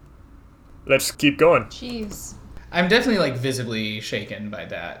 Let's keep going." Jeez. I'm definitely like visibly shaken by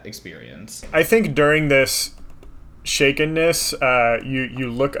that experience. I think during this shakenness,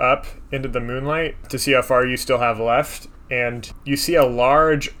 you look up into the moonlight to see how far you still have left, and you see a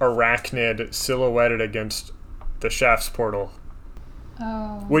large arachnid silhouetted against the shaft's portal,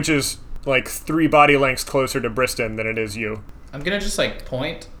 Oh. which is like 3 body lengths closer to Briston than it is you. I'm gonna just like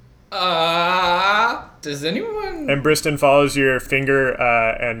point. Does anyone? And Briston follows your finger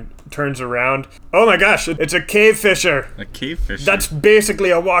and turns around. Oh my gosh, it's a cave fisher. A cave fisher. That's basically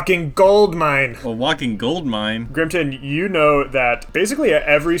a walking gold mine. a walking gold mine. Grimton, you know that basically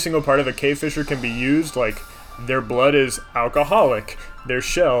every single part of a cave fisher can be used. Like, their blood is alcoholic, their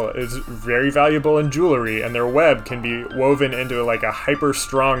shell is very valuable in jewelry, and their web can be woven into like a hyper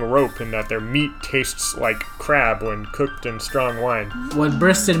strong rope, and that their meat tastes like crab when cooked in strong wine. What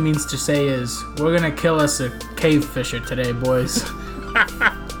Briston means to say is, we're gonna kill us a cave fisher today, boys.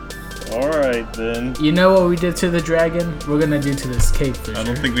 Alright then. You know what we did to the dragon? We're gonna do to this cave fisher. I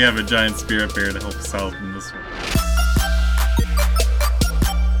don't think we have a giant spirit bear to help us out in this one.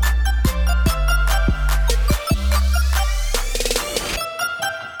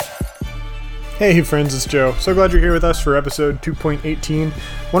 Hey friends, it's Joe. So glad you're here with us for episode 2.18.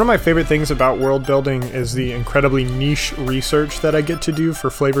 One of my favorite things about world building is the incredibly niche research that I get to do for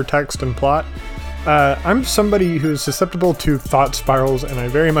flavor text and plot. I'm somebody who is susceptible to thought spirals, and I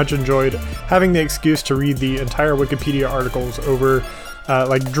very much enjoyed having the excuse to read the entire Wikipedia articles over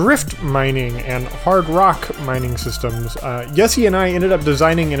like drift mining and hard rock mining systems. Yessie and I ended up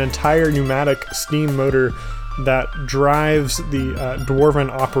designing an entire pneumatic steam motor that drives the dwarven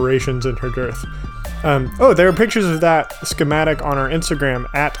operations in Herd Earth. There are pictures of that schematic on our Instagram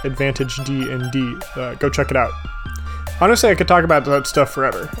at AdvantageDND. Go check it out. Honestly, I could talk about that stuff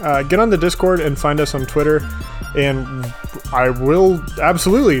forever. Get on the Discord and find us on Twitter, and I will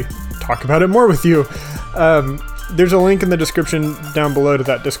absolutely talk about it more with you. There's a link in the description down below to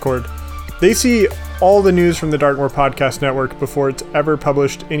that Discord. They see all the news from the Darkmoor Podcast Network before it's ever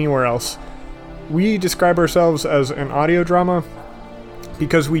published anywhere else. We describe ourselves as an audio drama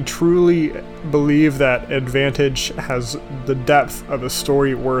because we truly believe that Advantage has the depth of a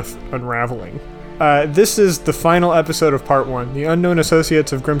story worth unraveling. This is the final episode of Part 1. The unknown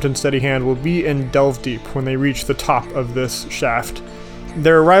associates of Grimton Steadyhand will be in Delve Deep when they reach the top of this shaft.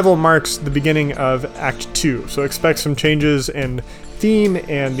 Their arrival marks the beginning of Act 2, so expect some changes in theme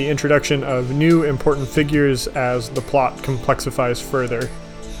and the introduction of new important figures as the plot complexifies further.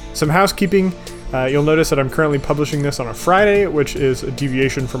 Some housekeeping. You'll notice that I'm currently publishing this on a Friday, which is a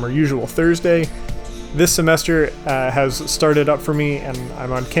deviation from our usual Thursday. This semester has started up for me, and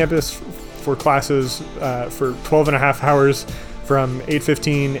I'm on campus for classes for 12 and a half hours from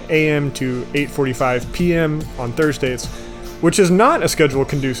 8:15 a.m. to 8:45 p.m. on Thursdays, which is not a schedule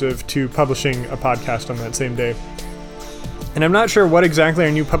conducive to publishing a podcast on that same day. And I'm not sure what exactly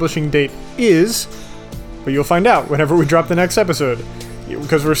our new publishing date is, but you'll find out whenever we drop the next episode,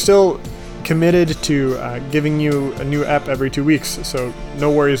 because we're still committed to giving you a new ep every 2 weeks, so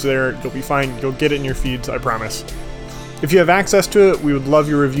no worries there. You'll be fine. You'll get it in your feeds, I promise. If you have access to it, we would love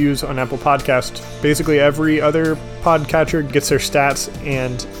your reviews on Apple Podcast. Basically, every other podcatcher gets their stats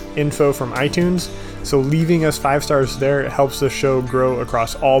and info from iTunes, so leaving us 5 stars there helps the show grow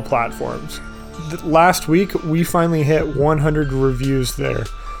across all platforms. Last week, we finally hit 100 reviews there,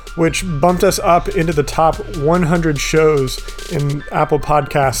 which bumped us up into the top 100 shows in Apple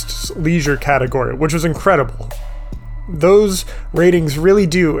Podcasts' leisure category, which was incredible. Those ratings really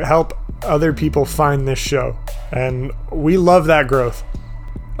do help other people find this show, and we love that growth.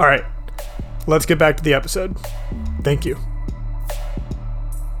 All right, let's get back to the episode. Thank you.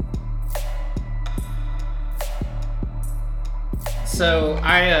 So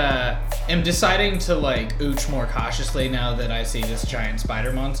I am deciding to ooch more cautiously now that I see this giant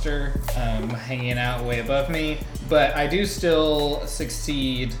spider monster hanging out way above me. But I do still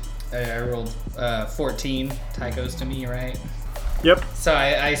succeed. I rolled 14. Tie goes to me, right? Yep. So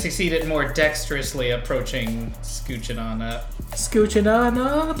I succeeded more dexterously approaching, scooching on up. Scooching on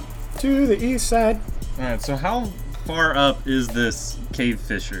up. To the east side. Alright, so how far up is this cave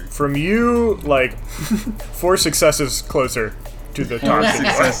fissure? From you, 4 successes closer to the top.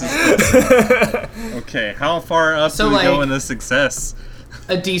 Okay, how far up do we go in a success?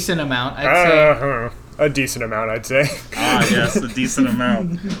 A decent amount, I'd say. A decent amount, I'd say. Ah, yes, a decent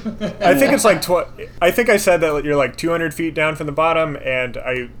amount. I think it's I think I said that you're 200 feet down from the bottom, and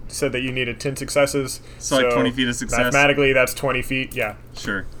I said that you needed 10 successes. So 20 feet of success? Mathematically, that's 20 feet, yeah.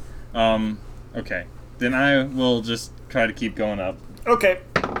 Sure. Okay. Then I will just try to keep going up. Okay.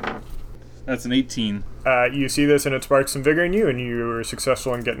 That's an 18. You see this, and it sparks some vigor in you, and you were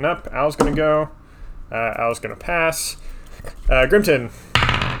successful in getting up. Al's gonna go. Al's gonna pass. Grimton.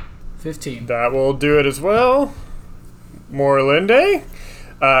 15. That will do it as well. Morlinde.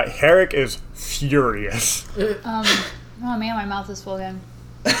 Herrick is furious. Oh man, my mouth is full again.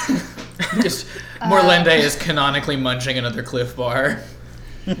 Just Morlinde is canonically munching another Cliff Bar.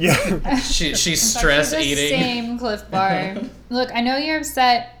 Yeah. She's stress The eating. same Cliff Bar. Look, I know you're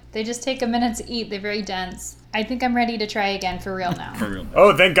upset. They just take a minute to eat. They're very dense. I think I'm ready to try again for real now. For real.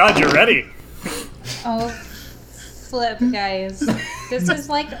 Oh, thank God you're ready. Oh, flip, guys. This is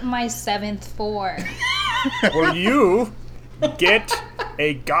my 7th 4. Will you get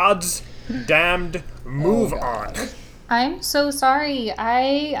a God's damned move on? I'm so sorry.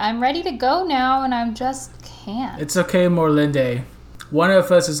 I'm ready to go now, and I just can't. It's okay, Morlinde. One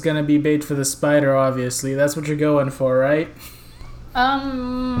of us is gonna be bait for the spider, obviously. That's what you're going for, right?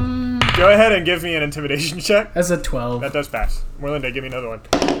 Go ahead and give me an intimidation check. That's a 12. That does pass. Morlinde, give me another one.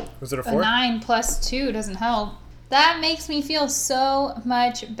 Was it a 4? A 9 plus 2 doesn't help. That makes me feel so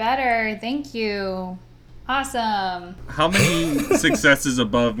much better. Thank you. Awesome. How many successes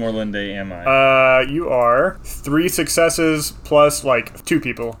above Morlinde am I? You are 3 successes plus 2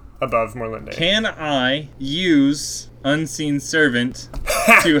 people above Morlinde. Can I use Unseen Servant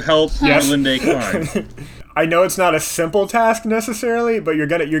to help Morlinde climb? I know it's not a simple task necessarily, but you're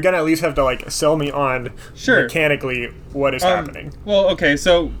gonna at least have to sell me on mechanically what is happening. Well, okay,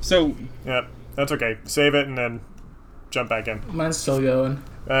 so Yep, that's okay. Save it and then jump back in. Mine's still going.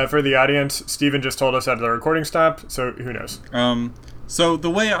 For the audience, Steven just told us that the recording stopped, so who knows? So the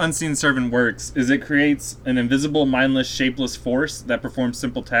way Unseen Servant works is it creates an invisible, mindless, shapeless force that performs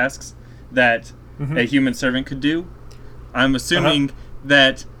simple tasks that a human servant could do. I'm assuming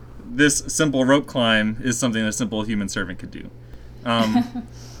that this simple rope climb is something a simple human servant could do.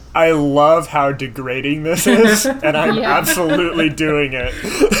 I love how degrading this is, and I'm Yeah. absolutely doing it.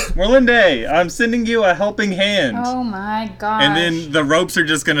 Morlinde, I'm sending you a helping hand. Oh my gosh. And then the ropes are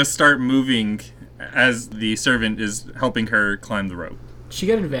just going to start moving as the servant is helping her climb the rope. She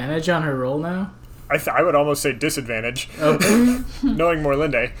get advantage on her roll now? I would almost say disadvantage, Okay. knowing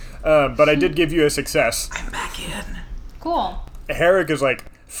Morlinde. But I did give you a success. Cool. Herrick is like,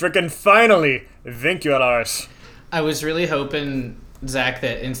 frickin' finally! Thank you, Alaris. I was really hoping, Zach,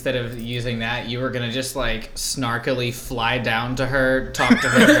 that instead of using that, you were gonna just like snarkily fly down to her, talk to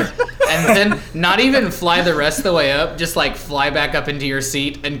her, and then not even fly the rest of the way up, just like fly back up into your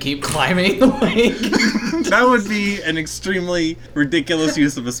seat and keep climbing the lake. That would be an extremely ridiculous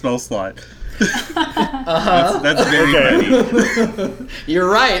use of a spell slot. That's very petty. You're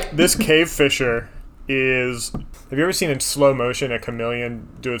right. This cave fisher is... Have you ever seen in slow motion a chameleon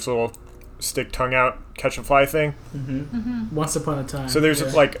do its little stick tongue out, catch a fly thing? Once upon a time. So there's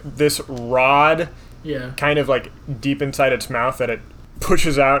yeah. like this rod Yeah. kind of like deep inside its mouth that it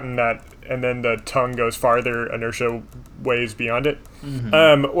pushes out, and then the tongue goes farther, inertia ways beyond it.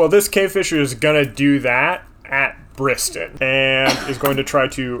 Well, this cave fisher is gonna do that at Briston and is going to try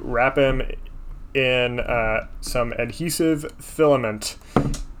to wrap him in some adhesive filament.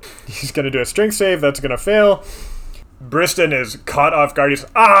 He's gonna do a strength save. That's gonna fail. Briston is caught off guard. He's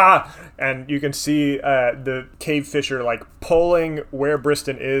and you can see the cave fisher like pulling where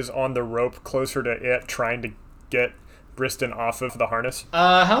Briston is on the rope closer to it, trying to get Briston off of the harness.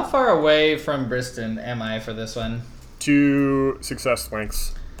 How far away from Briston am I for this one? 2 success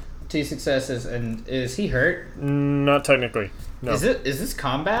lengths. 2 successes, and is he hurt? Not technically. No. Is this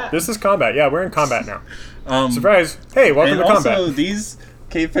combat? This is combat. Yeah, we're in combat now. Um, Surprise! Hey, welcome and to also, combat. these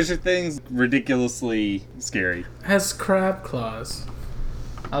cave fisher things, ridiculously scary. Has crab claws.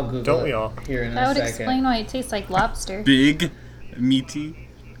 I'll Google Don't it we all? here in That a would second. explain why it tastes like lobster. Big, meaty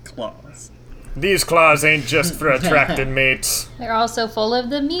claws. These claws ain't just for attracting mates. They're also full of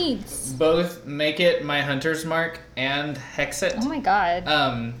the meats. Both make it my hunter's mark and hex it. Oh my god.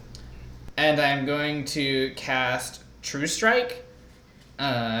 And I'm going to cast True Strike.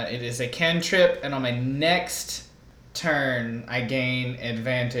 It is a cantrip, and on my next turn, I gain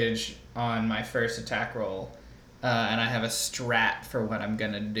advantage on my first attack roll. And I have a strat for what I'm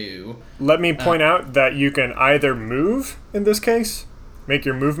gonna do. Let me point out that you can either move, in this case, make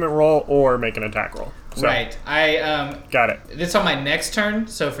your movement roll, or make an attack roll. So, Right. got it. It's on my next turn,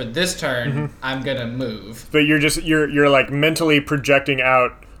 so for this turn, I'm gonna move. But you're like mentally projecting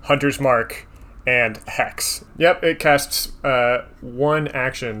out Hunter's Mark and Hex. Yep, it casts 1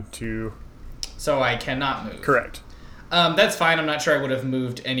 action to... So I cannot move. Correct. That's fine. I'm not sure I would have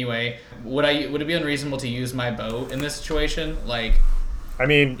moved anyway. Would it be unreasonable to use my bow in this situation? Like, I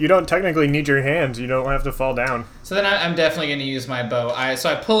mean, you don't technically need your hands. You don't have to fall down. so then I'm definitely going to use my bow.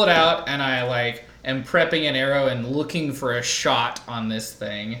 So I pull it out and I like am prepping an arrow and looking for a shot on this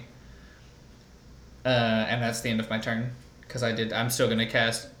thing. And that's the end of my turn because I'm still going to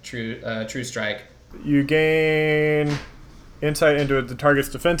cast True Strike. You gain insight into the target's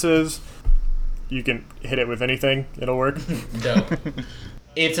defenses. You can hit it with anything. It'll work. Dope.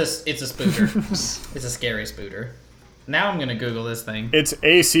 It's a spooter. It's a scary spooter. Now I'm gonna Google this thing. It's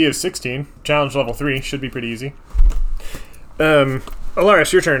AC of 16. Challenge level 3. Should be pretty easy.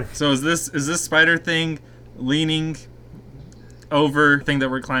 Alaris, your turn. So is this spider thing leaning over thing that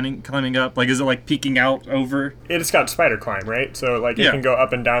we're climbing up? Like, is it like peeking out over? It's got spider climb, right? So like it Yeah. can go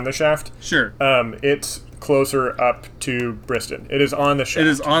up and down the shaft. Sure. It's closer up to Briston. It is on the shaft. It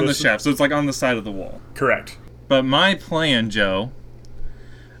is on the This- shaft, so it's like on the side of the wall. Correct. But my plan, Joe,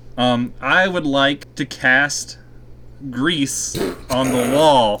 I would like to cast grease on the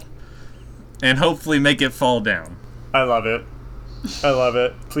wall and hopefully make it fall down. I love it. I love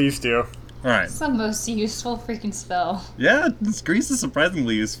it. Please do. All right. It's the most useful freaking spell. Yeah, this grease is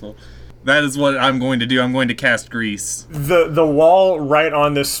surprisingly useful. That is what I'm going to do. I'm going to cast grease. The wall right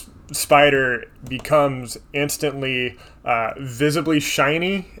on this spider becomes instantly visibly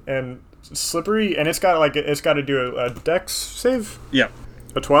shiny and slippery, and it's got to do a dex save. Yeah.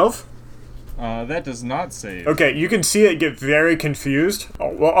 A 12. That does not save. Okay, you can see it get very confused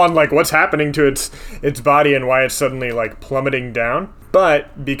on like what's happening to its body and why it's suddenly like plummeting down.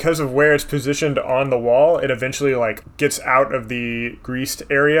 But because of where it's positioned on the wall, it eventually like gets out of the greased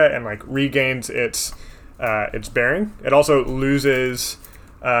area and like regains its bearing. It also loses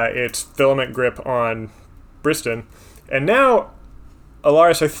its filament grip on Briston. And now,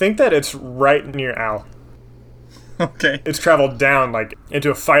 Alaris, I think that it's right near Al. Okay. It's traveled down like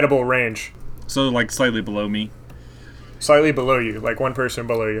into a fightable range. So like slightly below me. slightly below you, like one person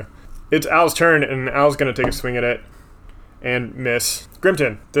below you. It's Al's turn, and Al's going to take a swing at it and miss.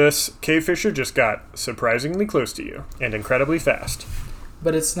 Grimton, this cave fisher just got surprisingly close to you and incredibly fast.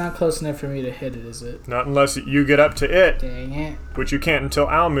 But it's not close enough for me to hit it, is it? Not unless you get up to it, Dang it. which you can't until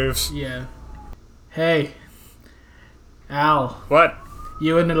Al moves. Yeah. Hey. Al. What?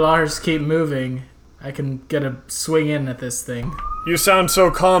 You and the Lars keep moving. I can get a swing in at this thing. You sound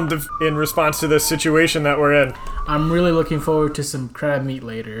so calm in response to this situation that we're in. I'm really looking forward to some crab meat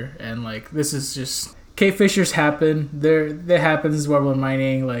later, and like this is just cave fishers happen. That happens while we're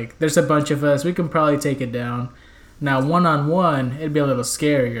mining. Like there's a bunch of us. We can probably take it down. Now 1-on-1, it'd be a little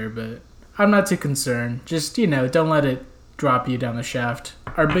scarier, but I'm not too concerned. Just don't let it drop you down the shaft.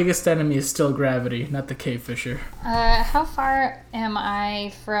 Our biggest enemy is still gravity, not the cave fisher. How far am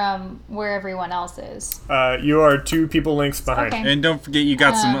I from where everyone else is? You are 2 people lengths behind. Okay. And don't forget you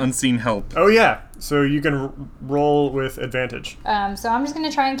got some unseen help. Oh yeah, so you can roll with advantage. So I'm just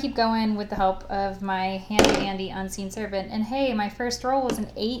gonna try and keep going with the help of my handy unseen servant. And hey, my first roll was an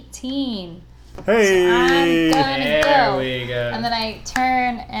 18. Hey! So I'm gonna There go. we go. And then I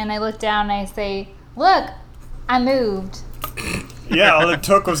turn and I look down and I say, "Look, I moved." Yeah, all it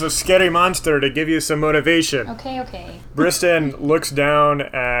took was a scary monster to give you some motivation. Okay. Briston looks down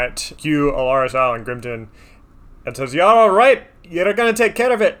at you, Alaris, Al, and Grimton and says, "Y'all all right? You're gonna take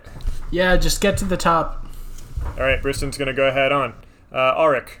care of it." Yeah, just get to the top. All right, Briston's gonna go ahead on.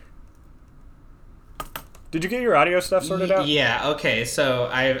 Auric, did you get your audio stuff sorted out? Yeah, okay, so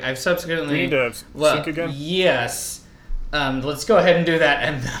I've subsequently... We need to sync again? Yes. Let's go ahead and do that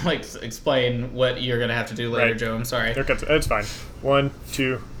and explain what you're going to have to do later, Right. Joe. I'm sorry. Okay, it's fine. 1,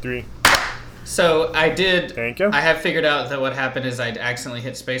 2, 3. So I did... Thank you. I have figured out that what happened is I'd accidentally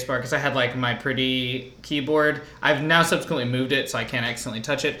hit spacebar because I had my pretty keyboard. I've now subsequently moved it so I can't accidentally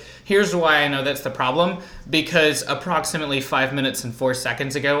touch it. Here's why I know that's the problem. Because approximately 5 minutes and 4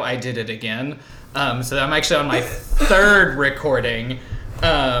 seconds ago, I did it again. So I'm actually on my 3rd recording.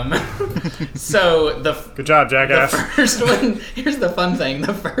 So Good job, jackass. the first one, here's the fun thing.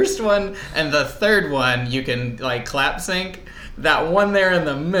 The first one and the 3rd one, you can clap sync. That one there in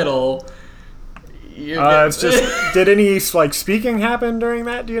the middle... It's just, did any speaking happen during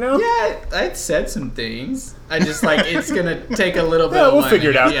that? Do you know? Yeah, I said some things. I just it's gonna take a little bit. Yeah, of we'll learning. figure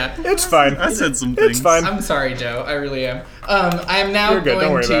it out. Yeah, It's fine. I said some things. It's fine. I'm sorry, Joe. I really am. I am now You're good. Don't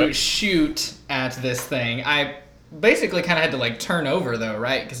going worry about to it. shoot at this thing. I basically kind of had to turn over though,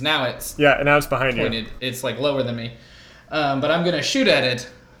 right? Because now it's Yeah, and now it's behind you. pointed. It's lower than me. But I'm gonna shoot at it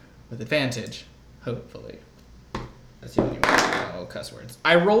with advantage, hopefully. That's the only way. Oh, cuss words.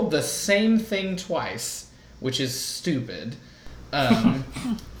 I rolled the same thing twice, which is stupid.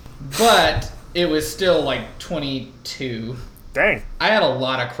 But it was still 22. Dang. I had a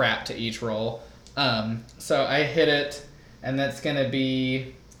lot of crap to each roll. So I hit it, and that's gonna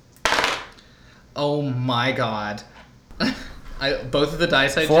be... Oh my god. Both of the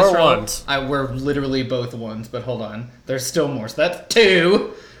dice I 4 just rolled ones. were literally both ones, but hold on. There's still more, so that's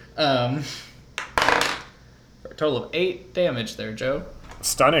 2. For a total of 8 damage there, Joe.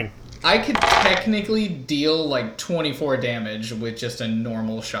 Stunning. I could technically deal 24 damage with just a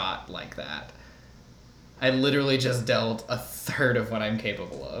normal shot like that. I literally just dealt a third of what I'm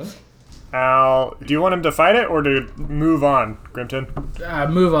capable of. Al, do you want him to fight it or to move on, Grimton?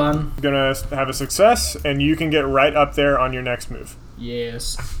 Move on. Gonna have a success, and you can get right up there on your next move.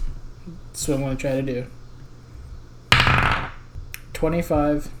 Yes. That's what I'm going to try to do.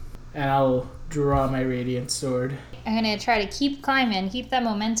 25, and I'll draw my radiant sword. I'm gonna try to keep climbing, keep that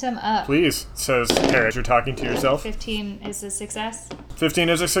momentum up. Please, says Harris. You're talking to yourself. 15 is a success. 15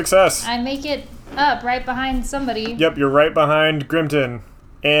 is a success. I make it up right behind somebody. Yep, you're right behind Grimton.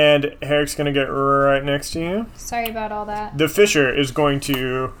 And Herrick's gonna get right next to you. Sorry about all that. The fisher is going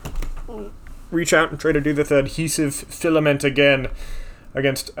to reach out and try to do the adhesive filament again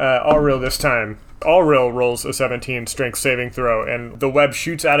against Alril this time. Alril rolls a 17 strength saving throw, and the web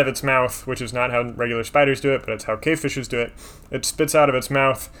shoots out of its mouth, which is not how regular spiders do it, but it's how cave fishers do it. It spits out of its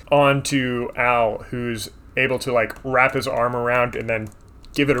mouth onto Al, who's able to wrap his arm around and then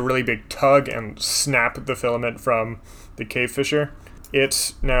give it a really big tug and snap the filament from the cave fisher.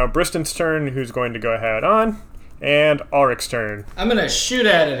 It's now Briston's turn, who's going to go ahead on, and Auric's turn. I'm gonna shoot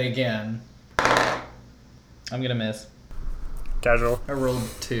at it again. I'm gonna miss. Casual. I rolled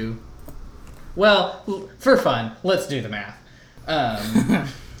 2. Well, for fun, let's do the math.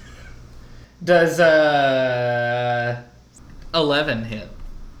 Does 11 hit?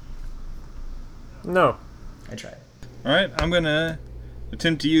 No. I tried. Alright, I'm gonna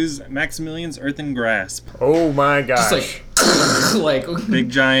attempt to use Maximilian's Earthen Grasp. Oh my gosh. Just like Big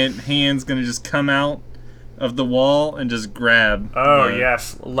giant hands gonna just come out of the wall and just grab. Oh, the-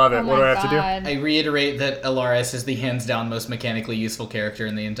 yes. Love it. Oh What do I my have to do? god. I reiterate that Alaris is the hands down most mechanically useful character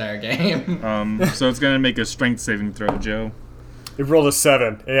in the entire game. So it's gonna make a strength saving throw, Joe. It rolled a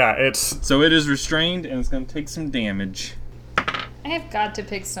 7. Yeah, it's... So it is restrained and it's gonna take some damage. I have got to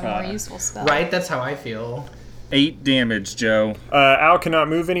pick some more useful spells. Right? That's how I feel. 8 damage, Joe. Al cannot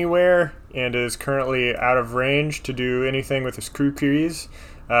move anywhere and is currently out of range to do anything with his crew keys.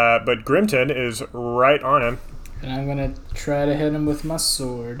 But Grimton is right on him. And I'm gonna try to hit him with my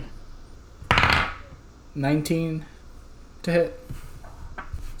sword. 19 to hit.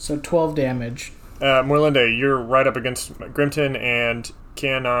 So 12 damage. Morlinde, you're right up against Grimton and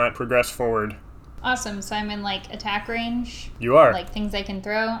cannot progress forward. Awesome. So I'm in like attack range. You are. Like things I can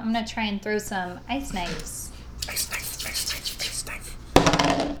throw. I'm gonna try and throw some ice knives. Ice knife.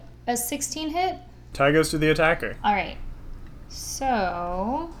 A 16 hit. Tie goes to the attacker. All right.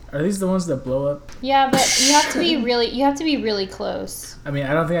 So Are these the ones that blow up? yeah, but you have to be really close. I mean,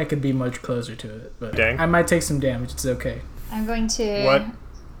 I don't think I could be much closer to it, but Dang. I might take some damage. It's okay. I'm going to What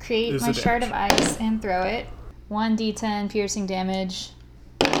create is my the shard of damage? ice and throw it. 1d10 piercing damage.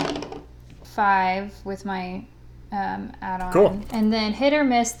 5 with my add-on. Cool. And then hit or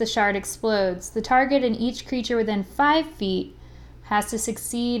miss, the shard explodes. The target and each creature within 5 feet has to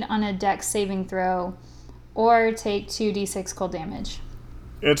succeed on a dex saving throw or take 2d6 cold damage.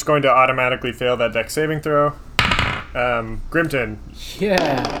 It's going to automatically fail that dex saving throw. Grimton,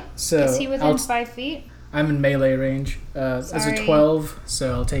 Yeah. So Is he within 5 feet? I'm in melee range. It's a Sorry. 12,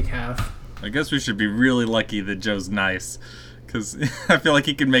 so I'll take half. I guess we should be really lucky that Joe's nice. Because I feel like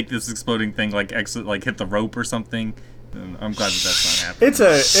he could make this exploding thing like exit, like hit the rope or something. And I'm glad that that's not happening. it's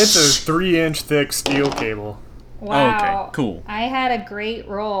a 3-inch thick steel cable. Wow. okay, cool. I had a great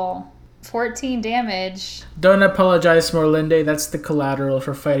roll. 14 damage. Don't apologize, Morlinde. That's the collateral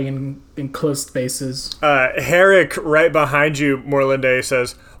for fighting in close spaces. Herrick, right behind you, Morlinde,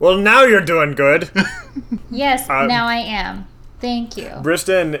 says, "Well, now you're doing good." Yes, now I am. Thank you.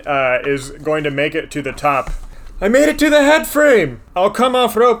 Briston is going to make it to the top. I made it to the head frame. I'll come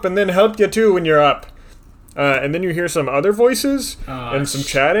off rope and then help you too when you're up. And then you hear some other voices and some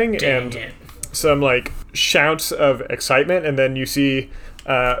chatting and some like shouts of excitement, and then you see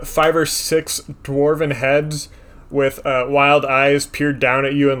 5 or 6 dwarven heads with wild eyes peered down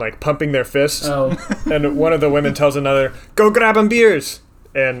at you and like pumping their fists. Oh, And one of the women tells another, "Go grab 'em beers,"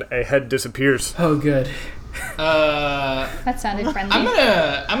 and a head disappears. oh, good. That sounded friendly. I'm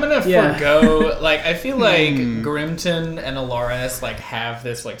gonna Yeah. forgo. Like, I feel like Grimton and Alaris like have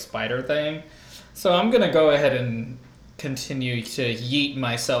this like spider thing, so I'm gonna go ahead and continue to yeet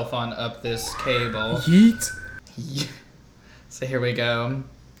myself on up this cable. Yeet. So here we go.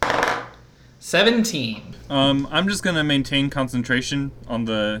 17. I'm just gonna maintain concentration on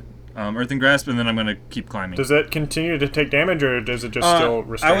the earthen grasp, and then I'm gonna keep climbing. Does it continue to take damage, or does it just still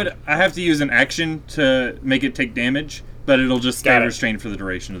restrain? I have to use an action to make it take damage, but it'll just stay Got it. restrained for the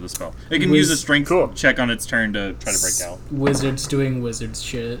duration of the spell. It can use a strength Cool. check on its turn to try to break out. Wizards doing wizards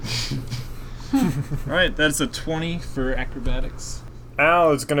shit. Alright, that's a 20 for acrobatics.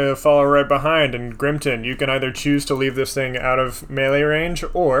 Al is going to follow right behind, and Grimton, you can either choose to leave this thing out of melee range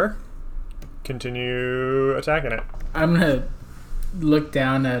or continue attacking it. I'm gonna look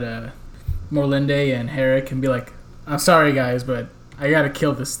down at Morlinde and Herrick and be like, "I'm sorry, guys, but I gotta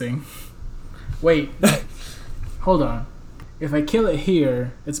kill this thing." Wait, hold on. If I kill it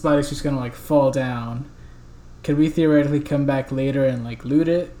here, its body's just gonna like fall down. Could we theoretically come back later and like loot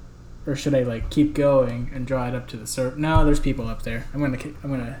it, or should I like keep going and draw it up to the surface? No, there's people up there. I'm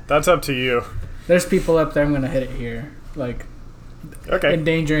gonna. That's up to you. There's people up there. I'm gonna hit it here. Like, Okay.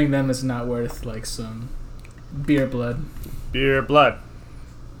 endangering them is not worth like some beer blood. Beer blood.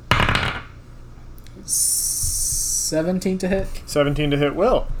 17 to hit. 17 to hit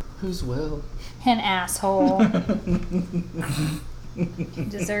Will. Who's Will? An asshole. He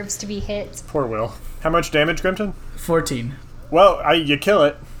deserves to be hit. Poor Will. How much damage, Grimton? 14. Well, you kill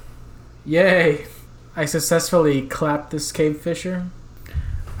it. Yay! I successfully clapped this cave fisher.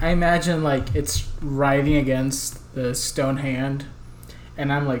 I imagine like it's writhing against the stone hand,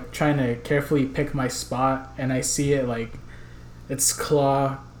 and I'm like trying to carefully pick my spot, and I see it like its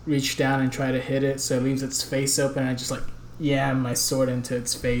claw reach down and try to hit it, so it leaves its face open, and I just like yam my sword into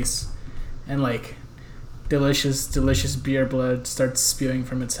its face, and like delicious beer blood starts spewing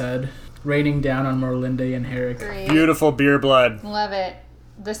from its head, raining down on Morlinde and Herrick. Great. Beautiful beer blood. Love it.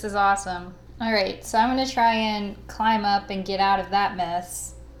 This is awesome. Alright, so I'm going to try and climb up and get out of that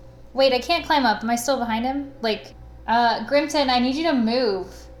mess. Wait, I can't climb up. Am I still behind him? Like, Grimton, I need you to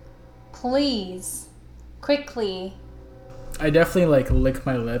move. Please. Quickly. I definitely like lick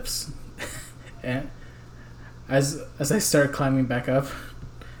my lips, and As I start climbing back up,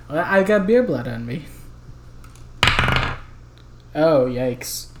 I got beer blood on me. Oh,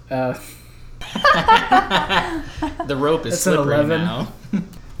 yikes. The rope is That's an slippery 11. now.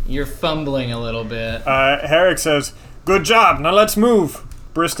 You're fumbling a little bit. Herrick says, "Good job, now let's move."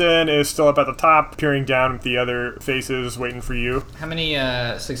 Briston is still up at the top, peering down with the other faces waiting for you. How many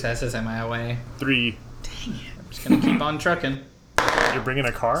successes am I away? 3. I'm just gonna keep on trucking. You're bringing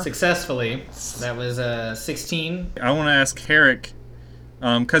a car? Successfully. That was 16. I want to ask Herrick,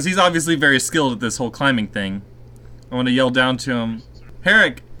 because he's obviously very skilled at this whole climbing thing. I want to yell down to him,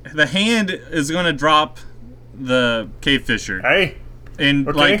 Herrick, the hand is going to drop the cave fisher. Hey, In,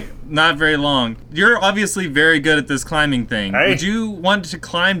 okay. like, not very long. You're obviously very good at this climbing thing. Hey. Would you want to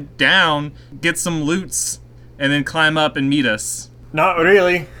climb down, get some loots, and then climb up and meet us? not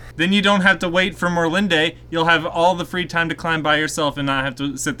really. Then you don't have to wait for Morlinde. You'll have all the free time to climb by yourself and not have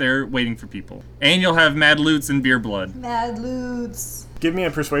to sit there waiting for people. And you'll have mad loots and beer blood. Mad loots. Give me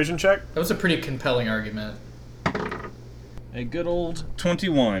a persuasion check. That was a pretty compelling argument. A good old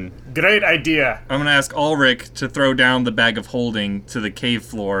 21. Great idea. I'm gonna ask Ulrich to throw down the bag of holding to the cave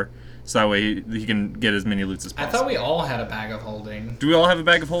floor, so that way he can get as many loots as I possible. thought we all had a bag of holding. Do we all have a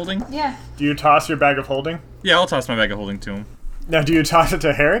bag of holding? Yeah. Do you toss your bag of holding? Yeah, I'll toss my bag of holding to him. Now, do you toss it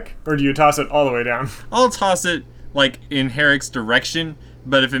to Herrick, or do you toss it all the way down? I'll toss it, like, in Herrick's direction,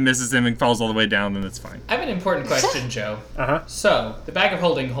 but if it misses him and falls all the way down, then it's fine. I have an important question, Joe. Uh-huh. So, the bag of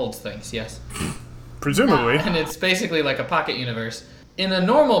holding holds things, yes? Presumably. And it's basically like a pocket universe. In a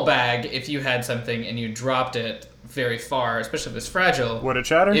normal bag, if you had something and you dropped it very far, especially if it's fragile, Would it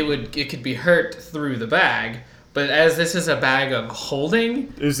shatter? it could be hurt through the bag. But as this is a bag of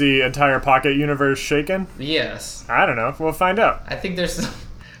holding, Is the entire pocket universe shaken? yes. I don't know. We'll find out. I think there's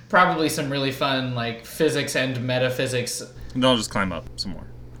probably some really fun like physics and metaphysics. And I'll just climb up some more.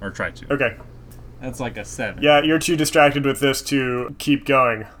 Or try to. Okay. That's like a 7. Yeah, you're too distracted with this to keep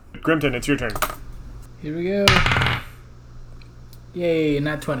going. Grimton, it's your turn. Here we go. Yay,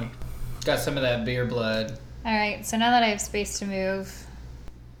 not 20. Got some of that beer blood. Alright, so now that I have space to move,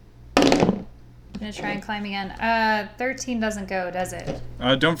 I'm gonna try and climb again. 13 doesn't go, does it?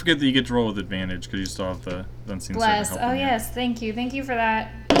 Don't forget that you get to roll with advantage, because you still have the unseen servant Bless. helping Oh, you. yes, thank you. Thank you for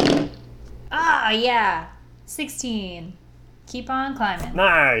that. Ah, yeah. 16. Keep on climbing.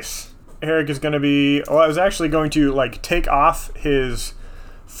 Nice. Herrick is going to be... Well, I was actually going to, like, take off his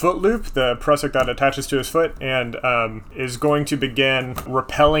foot loop, the prusik that attaches to his foot, and is going to begin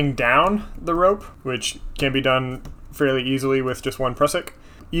rappelling down the rope, which can be done fairly easily with just one prusik.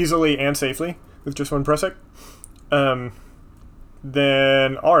 Easily and safely with just one prusik.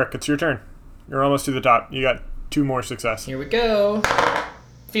 Then, Ulrich, it's your turn. You're almost to the top. You got 2 more success. Here we go.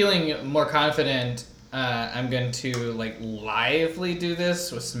 Feeling more confident, I'm going to like lively do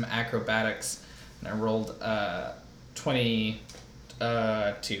this with some acrobatics, and I rolled 22.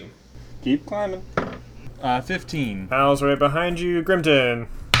 Keep climbing. 15. Hal's right behind you. Grimton.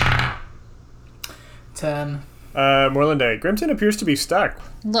 10. Morlinde. Grimton appears to be stuck.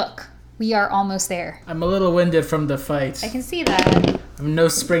 Look, we are almost there. I'm a little winded from the fight. I can see that. I'm no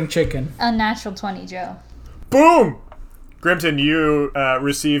spring chicken. Unnatural 20, Joe. Boom! Grimton, you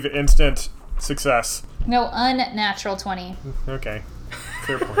receive instant success. No, unnatural 20. Okay.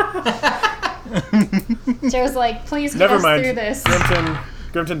 Fair point. Joe's like, please get Never us mind. through this.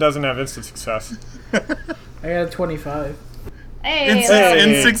 Grimton doesn't have instant success. I got a 25. Hey, Instant- let's-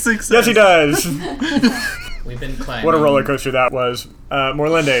 in 6 success. Yes, he does. We've been climbing. What a roller coaster that was.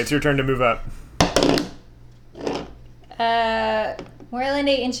 Morlinde, it's your turn to move up.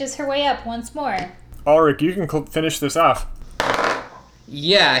 Morlinde inches her way up once more. Ulrich, you can finish this off.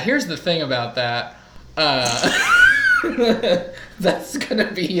 Yeah, here's the thing about that. That's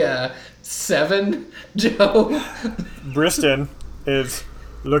gonna be 7, Joe. Briston is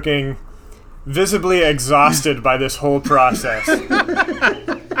looking visibly exhausted by this whole process.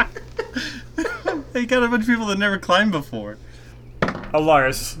 They got a bunch of people that never climbed before.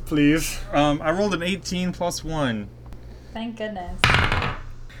 Alaris, please. I rolled an 18 plus 1. Thank goodness.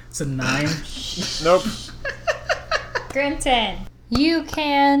 It's a 9. Nope. Grimton, you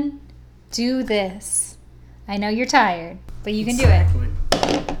can do this. I know you're tired, but you can do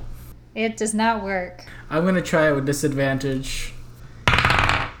it. It does not work. I'm going to try it with disadvantage.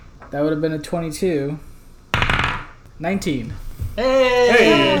 That would have been a 22. 19.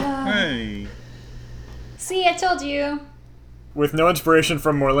 Hey! Hey. See, I told you. With no inspiration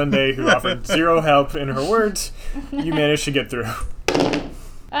from Morlinde, who offered 0 help in her words, you managed to get through.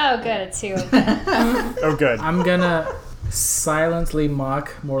 Oh, good, it's 2. Oh, good. I'm going to silently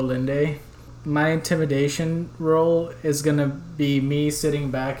mock Morlinde. My intimidation roll is going to be me sitting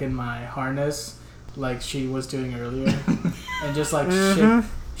back in my harness, like she was doing earlier, and just like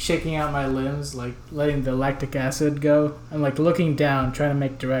shaking out my limbs, like letting the lactic acid go, and like looking down, trying to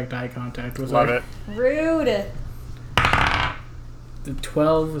make direct eye contact with Love her. it. Rude. The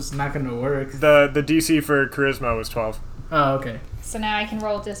 12 is not going to work. The DC for charisma was 12. Oh, okay. So now I can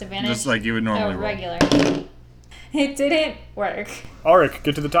roll with disadvantage. Just like you would normally roll. regular. It didn't work. Ulrich,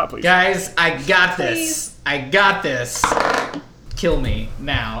 get to the top, please. Guys, I got this. Please. I got this. Kill me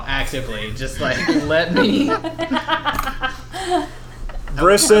now, actively. Just like let me.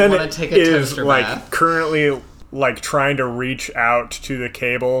 Briston I wanna take a is toaster like bath. currently like trying to reach out to the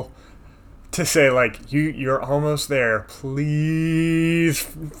cable to say like you're almost there. Please.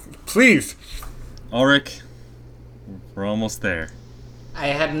 Ulrich, we're almost there. I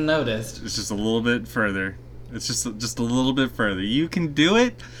hadn't noticed. It's just a little bit further. It's just a little bit further. You can do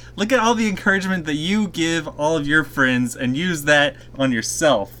it. Look at all the encouragement that you give all of your friends and use that on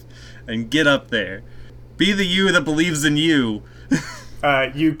yourself and get up there. Be the you that believes in you.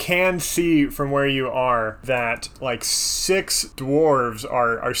 You can see from where you are that like 6 dwarves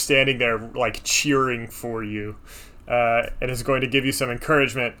are standing there like cheering for you, and is going to give you some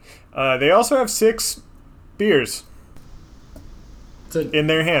encouragement. They also have 6 beers So, in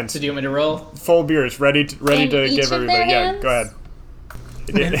their hands, so do you want me to roll? full beers, ready to In give each of everybody. their Yeah, hands? go ahead.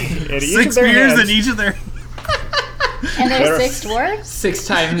 In each 6 of their beers hands, in each of their. And There- there's 6 dwarves? 6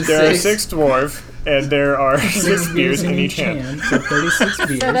 times there 6. are 6 dwarf, and there are 6 beers in each hand. So 36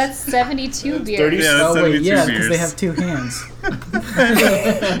 beers. So that's 72 beers. 30 Yeah, that's Oh, wait, 72 yeah, beers. because they have 2 hands.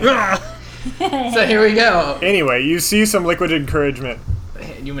 So here we go. Anyway, you see some liquid encouragement.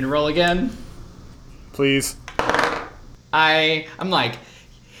 You want me to roll again? Please. I'm like,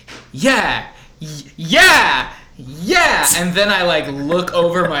 yeah, yeah, and then I like look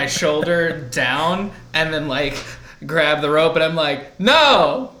over my shoulder down and then like grab the rope and I'm like,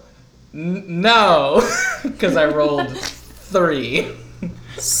 no, because I rolled 3.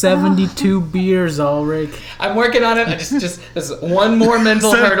 72 beers, Ulrich. I'm working on it. I just this one more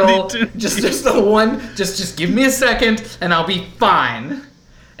mental hurdle. 72. Just the one. Just give me a second and I'll be fine.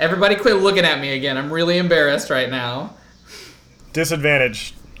 Everybody, quit looking at me again. I'm really embarrassed right now.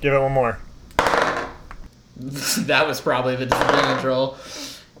 Disadvantage. Give it one more. That was probably the disadvantage roll.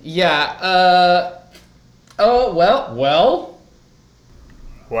 Yeah. Oh well.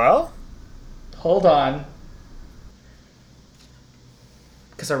 Well, Hold on.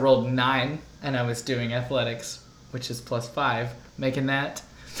 Because I rolled 9 and I was doing athletics, which is +5, making that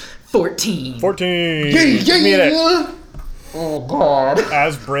 14. 14. Give me it. Oh god.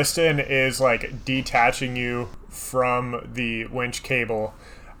 As Briston is like detaching you from the winch cable,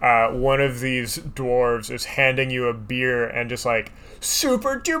 one of these dwarves is handing you a beer and just like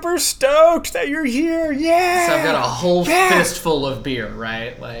super duper stoked that you're here. Yeah. So I've got a whole Yeah. fistful of beer,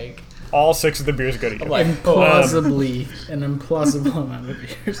 right? Like, All 6 of the beers go to you. like Implausibly, an implausible amount of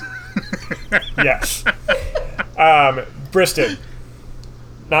beers. Yes. Briston.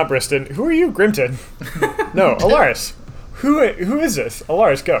 Not Briston. Who are you, Grimton? No, Alaris. Who is this?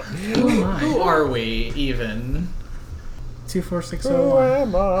 Alaris, go. Who am I? who are we even? 24601.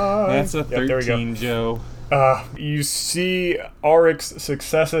 am I? That's a Yep, there we go. 13, Joe. You see Ulrich's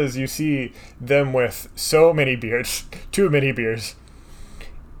successes. You see them with so many beers, too many beers,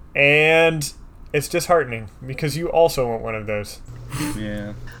 and it's disheartening because you also want one of those.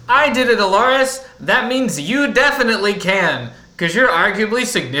 Yeah. I did it, Alaris. That means you definitely can. Because you're arguably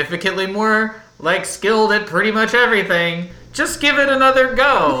significantly more, like, skilled at pretty much everything. Just give it another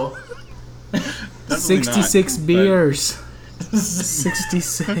go. Definitely 66 not, beers.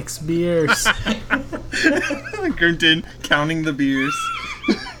 66 beers. but Grimton counting the beers.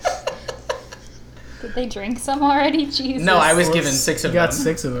 Did they drink some already? Jesus. No, I was given 6 You of got them.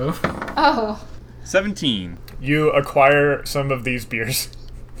 6 of them. Oh. 17. You acquire some of these beers.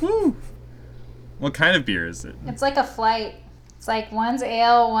 Woo. What kind of beer is it? It's like a flight. It's like one's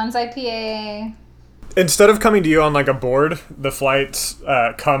ale, one's IPA. Instead of coming to you on like a board, the flights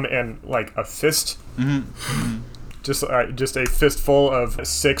come in like a fist. Mm-hmm. Just a fistful of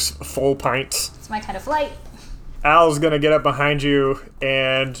 6 full pints. It's my kind of flight. Al's gonna get up behind you,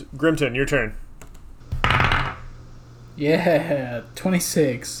 and Grimton, your turn. Yeah,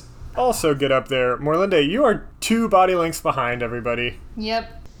 26. Also get up there. Morlinde, you are 2 body lengths behind everybody.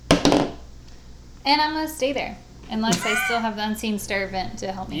 Yep. And I'm gonna stay there. Unless I still have the unseen star vent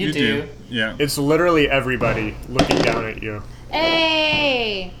to help me. You do. Yeah. It's literally everybody looking down at you.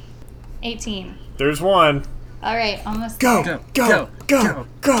 Hey! 18. There's one. Alright, almost Go, there. go, go,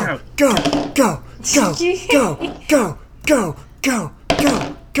 go, go, go, go, go, go, go, go,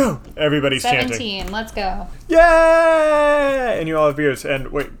 go, go. Everybody's chanting. 17. Let's go. Yay! And you all have beers.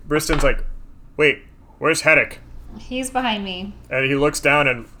 And wait, Briston's like, Wait, where's Hedek? He's behind me. And he looks down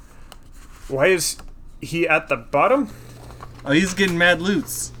and... Why is he at the bottom? Oh, he's getting mad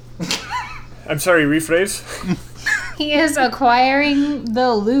loots. I'm sorry, rephrase? He is acquiring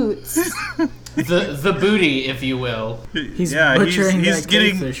the loots. The booty, if you will. He's butchering he's that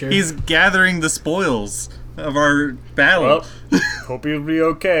getting Kingfisher. he's gathering the spoils of our battle. Well, hope you'll be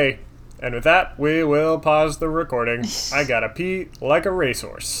okay. And with that, we will pause the recording. I gotta pee like a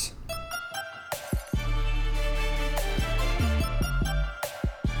racehorse.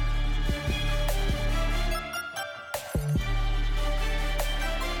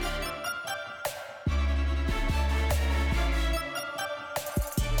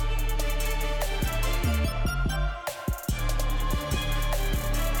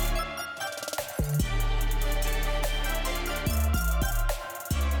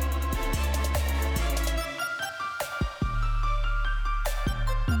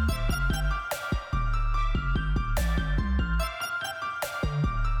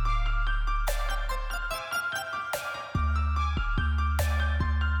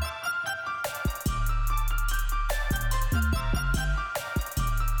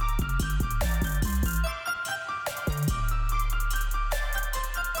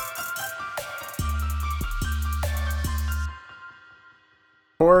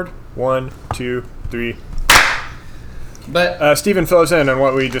 Record. 1, 2, 3. But Stephen, fill us in on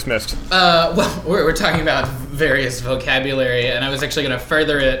what we just missed. well, we're talking about various vocabulary, and I was actually going to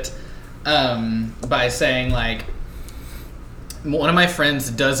further it by saying, like, one of my friends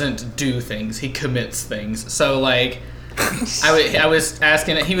doesn't do things; he commits things. So, like, I was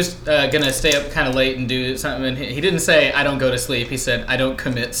asking, he was going to stay up kind of late and do something, and he didn't say, "I don't go to sleep." He said, "I don't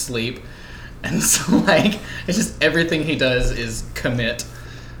commit sleep." And so, like, it's just everything he does is commit.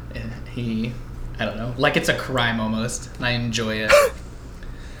 I don't know, like it's a crime almost, and I enjoy it.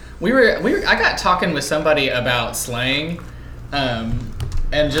 I got talking with somebody about slang,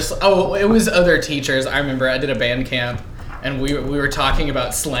 and just, it was other teachers. I remember I did a band camp, and we were talking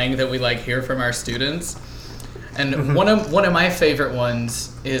about slang that we like hear from our students, and one of my favorite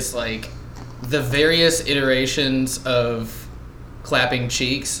ones is like the various iterations of clapping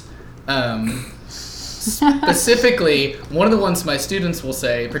cheeks. Specifically, one of the ones my students will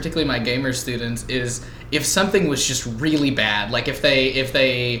say, particularly my gamer students, is if something was just really bad, like if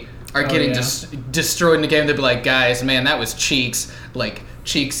they are getting destroyed in the game, they'll be like, "Guys, man, that was cheeks." Like,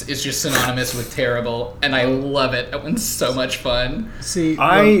 cheeks is just synonymous with terrible, and I love it. That one's so much fun. See,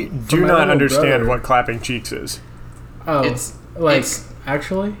 I for do my not little understand brother- what clapping cheeks is. Oh, It's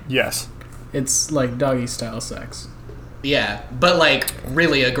actually, Yes. it's like doggy style sex. Yeah, but like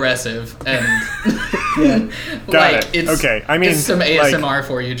really aggressive and Got like it. it's Okay, I mean, it's some like- ASMR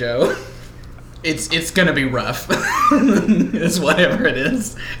for you, Joe. It's gonna be rough. It's whatever it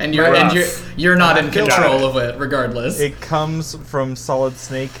is, and you're not in control of it regardless. It comes from Solid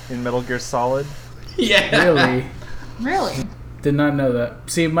Snake in Metal Gear Solid. Yeah. Really? Really? Did not know that.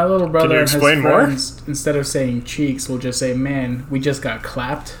 See, my little brother and his explain more? friends, instead of saying cheeks, will just say, "Man, we just got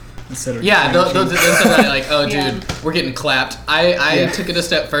clapped." Instead of Yeah, saying they'll cheeks. say that, like, "Oh, dude, Yeah. we're getting clapped." I Yeah. took it a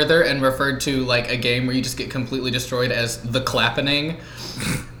step further and referred to like a game where you just get completely destroyed as the clappening,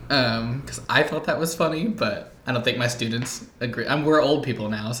 because I thought that was funny, but I don't think my students agree. We're old people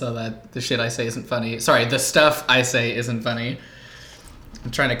now, so that the shit I say isn't funny. Sorry, the stuff I say isn't funny. I'm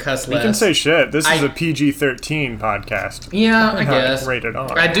trying to cuss We less. can say shit. This is I- a PG-13 podcast. Yeah, I Not guess. rated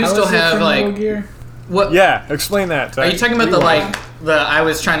R. I do How still is it have from Metal like Gear? what? Yeah, explain that. Are you talking about the Rewind. like the I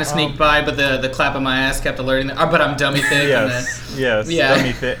was trying to sneak by, but the clap of my ass kept alerting me. But I'm dummy thick. Yes, yes. Yeah.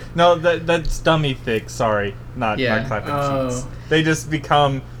 Dummy thick. No, that's dummy thick. Sorry, not Yeah. clapping Oh. cheeks. They just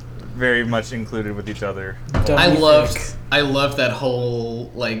become very much included with each other. I Dummy loved thick. that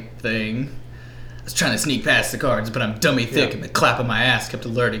whole like thing. I was trying to sneak past the guards, but I'm dummy thick, Yeah. and the clap of my ass kept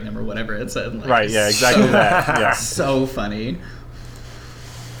alerting them or whatever it said. Like, Right? Yeah, exactly so, that. Yeah. So funny.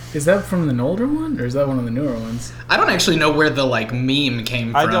 Is that from an older one, or is that one of the newer ones? I don't actually know where the like meme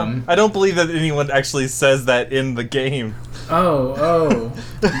came from. I don't believe that anyone actually says that in the game. Oh.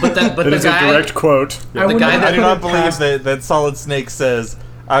 But That the is a guy. direct quote. I The would guy not that- I do put not it believe past- that Solid Snake says,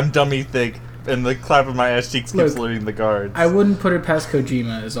 "I'm dummy thick," and the clap of my ass cheeks keeps Look, alerting the guards. I wouldn't put it past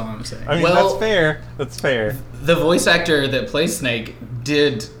Kojima, is all I'm saying. I mean, Well- that's fair. That's fair. The voice actor that plays Snake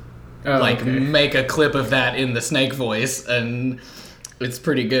did Oh, like okay. make a clip of that in the Snake voice, and it's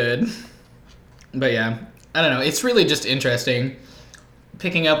pretty good. But yeah, I don't know. It's really just interesting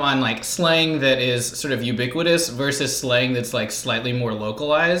picking up on like slang that is sort of ubiquitous versus slang that's like slightly more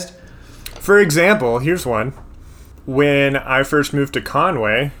localized. For example, here's one. When I first moved to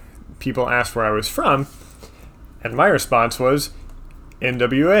Conway, people asked where I was from, and my response was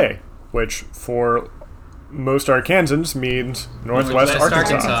NWA. which for most Arkansans means Northwest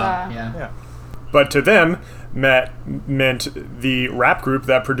Arkansas. Yeah. But to them, meant the rap group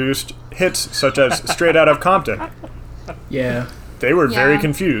that produced hits such as Straight Outta Compton. Yeah. They were very Yeah.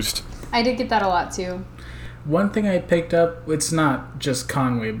 confused. I did get that a lot too. One thing I picked up, it's not just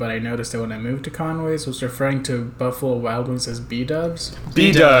Conway, but I noticed that when I moved to Conway's, was referring to Buffalo Wild Wings as B-dubs.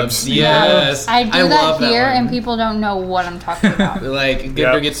 B-dubs. Yes. I do love that here, one. and people don't know what I'm talking about. They're like, Yep.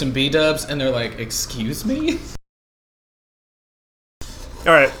 they get some B-dubs, and they're like, excuse me?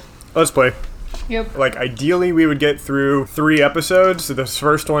 All right, let's play. Yep. Like, ideally, we would get through 3 episodes, the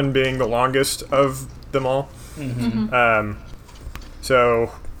first one being the longest of them all.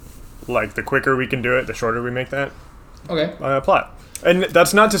 So, like, the quicker we can do it, the shorter we make that Okay. plot. And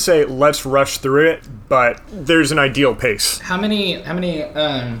that's not to say let's rush through it, but there's an ideal pace. How many,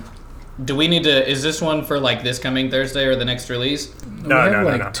 do we need to, is this one for, like, this coming Thursday or the next release? No, we have no,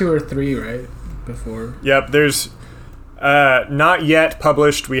 like no. 2 or 3, right? Before. Yep, there's not yet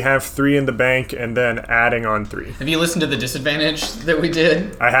published. We have 3 in the bank, and then adding on 3. Have you listened to the disadvantage that we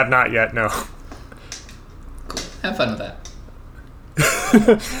did? I have not yet, no. Have fun with that.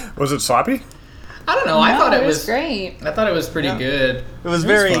 Was it sloppy? I don't know. I thought it was great. I thought it was pretty good. It was It was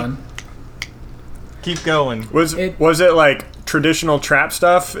very. fun. Keep going. Was it like traditional trap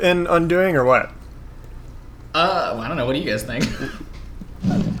stuff in Undoing, or what? Well, I don't know. What do you guys think?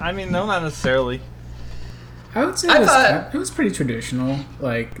 I mean, no, not necessarily. I would say I it was, thought- it was pretty traditional.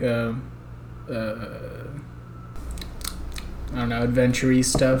 Like, I don't know, adventure-y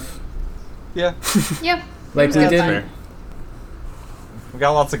stuff. Yeah, Yep. Like, we That's didn't... fair. we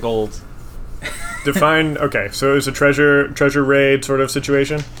got lots of gold. Define. Okay, so it was a treasure raid sort of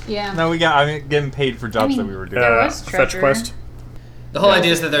situation. Yeah. No, I'm getting paid for jobs that we were doing. There was Fetch treasure. quest. The whole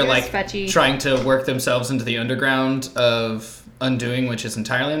idea is that they're It was like fetchy. trying to work themselves into the underground of Undoing, which is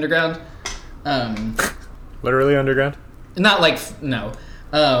entirely underground. Literally underground. Not like no.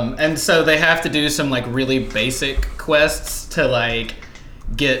 And so they have to do some like really basic quests to like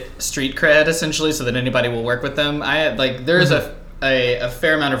get street cred essentially, so that anybody will work with them. There's a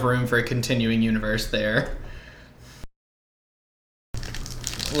fair amount of room for a continuing universe there.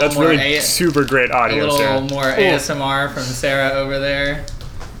 That's really super great A audio, little Sarah. more ASMR from Sarah over there.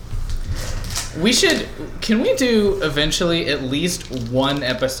 Can we do eventually at least one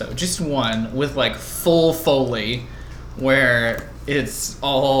episode, just one, with like full Foley, where it's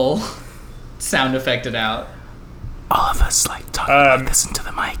all sound effected out? All of us like talking like this into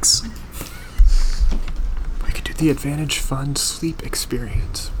the mics. We could do the Advantage Fun sleep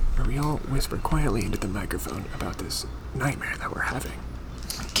experience, where we all whisper quietly into the microphone about this nightmare that we're having.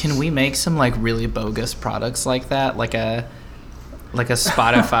 Can we make some like really bogus products like that, like a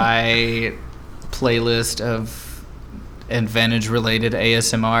Spotify playlist of Advantage related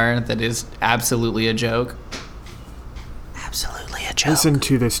ASMR that is absolutely a joke? Absolutely a joke. Listen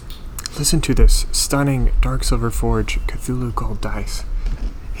to this stunning Dark Silver Forge Cthulhu Gold dice.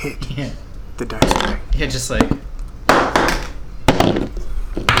 Hit Yeah. the dice tray. Yeah, just like.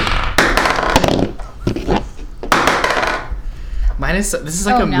 This is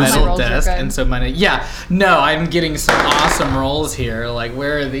like Oh, a now my metal rolls are desk, good. and so mine. Yeah, no, I'm getting some awesome rolls here. Like,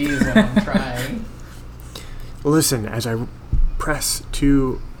 where are these when I'm trying? Listen as I press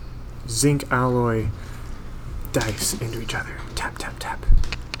 2 zinc alloy dice into each other. Tap, tap, tap.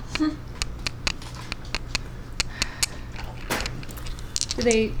 Do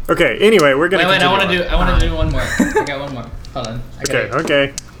they? Okay, anyway, we're gonna Wait, I want to continue do. I want to do one more. I got one more. Hold on.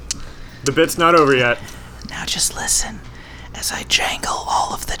 Okay. The bit's not over yet. Now just listen as I jangle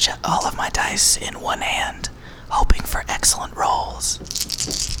all of my dice in one hand, hoping for excellent rolls.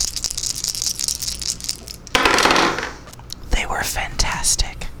 They were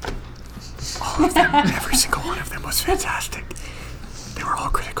fantastic. All of them, every single one of them was fantastic. They were all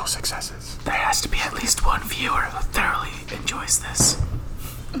critical successes. There has to be at least one viewer who thoroughly enjoys this.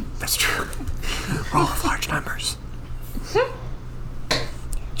 That's true. Law of large numbers.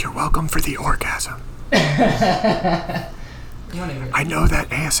 You're welcome for the orgasm. I know that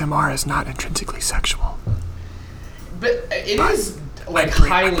ASMR is not intrinsically sexual. But it is like I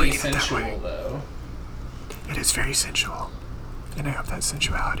highly bring it that sensual, way. though. It is very sensual, and I hope that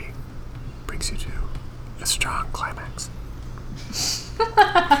sensuality brings you to a strong climax.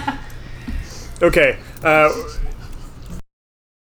 Okay,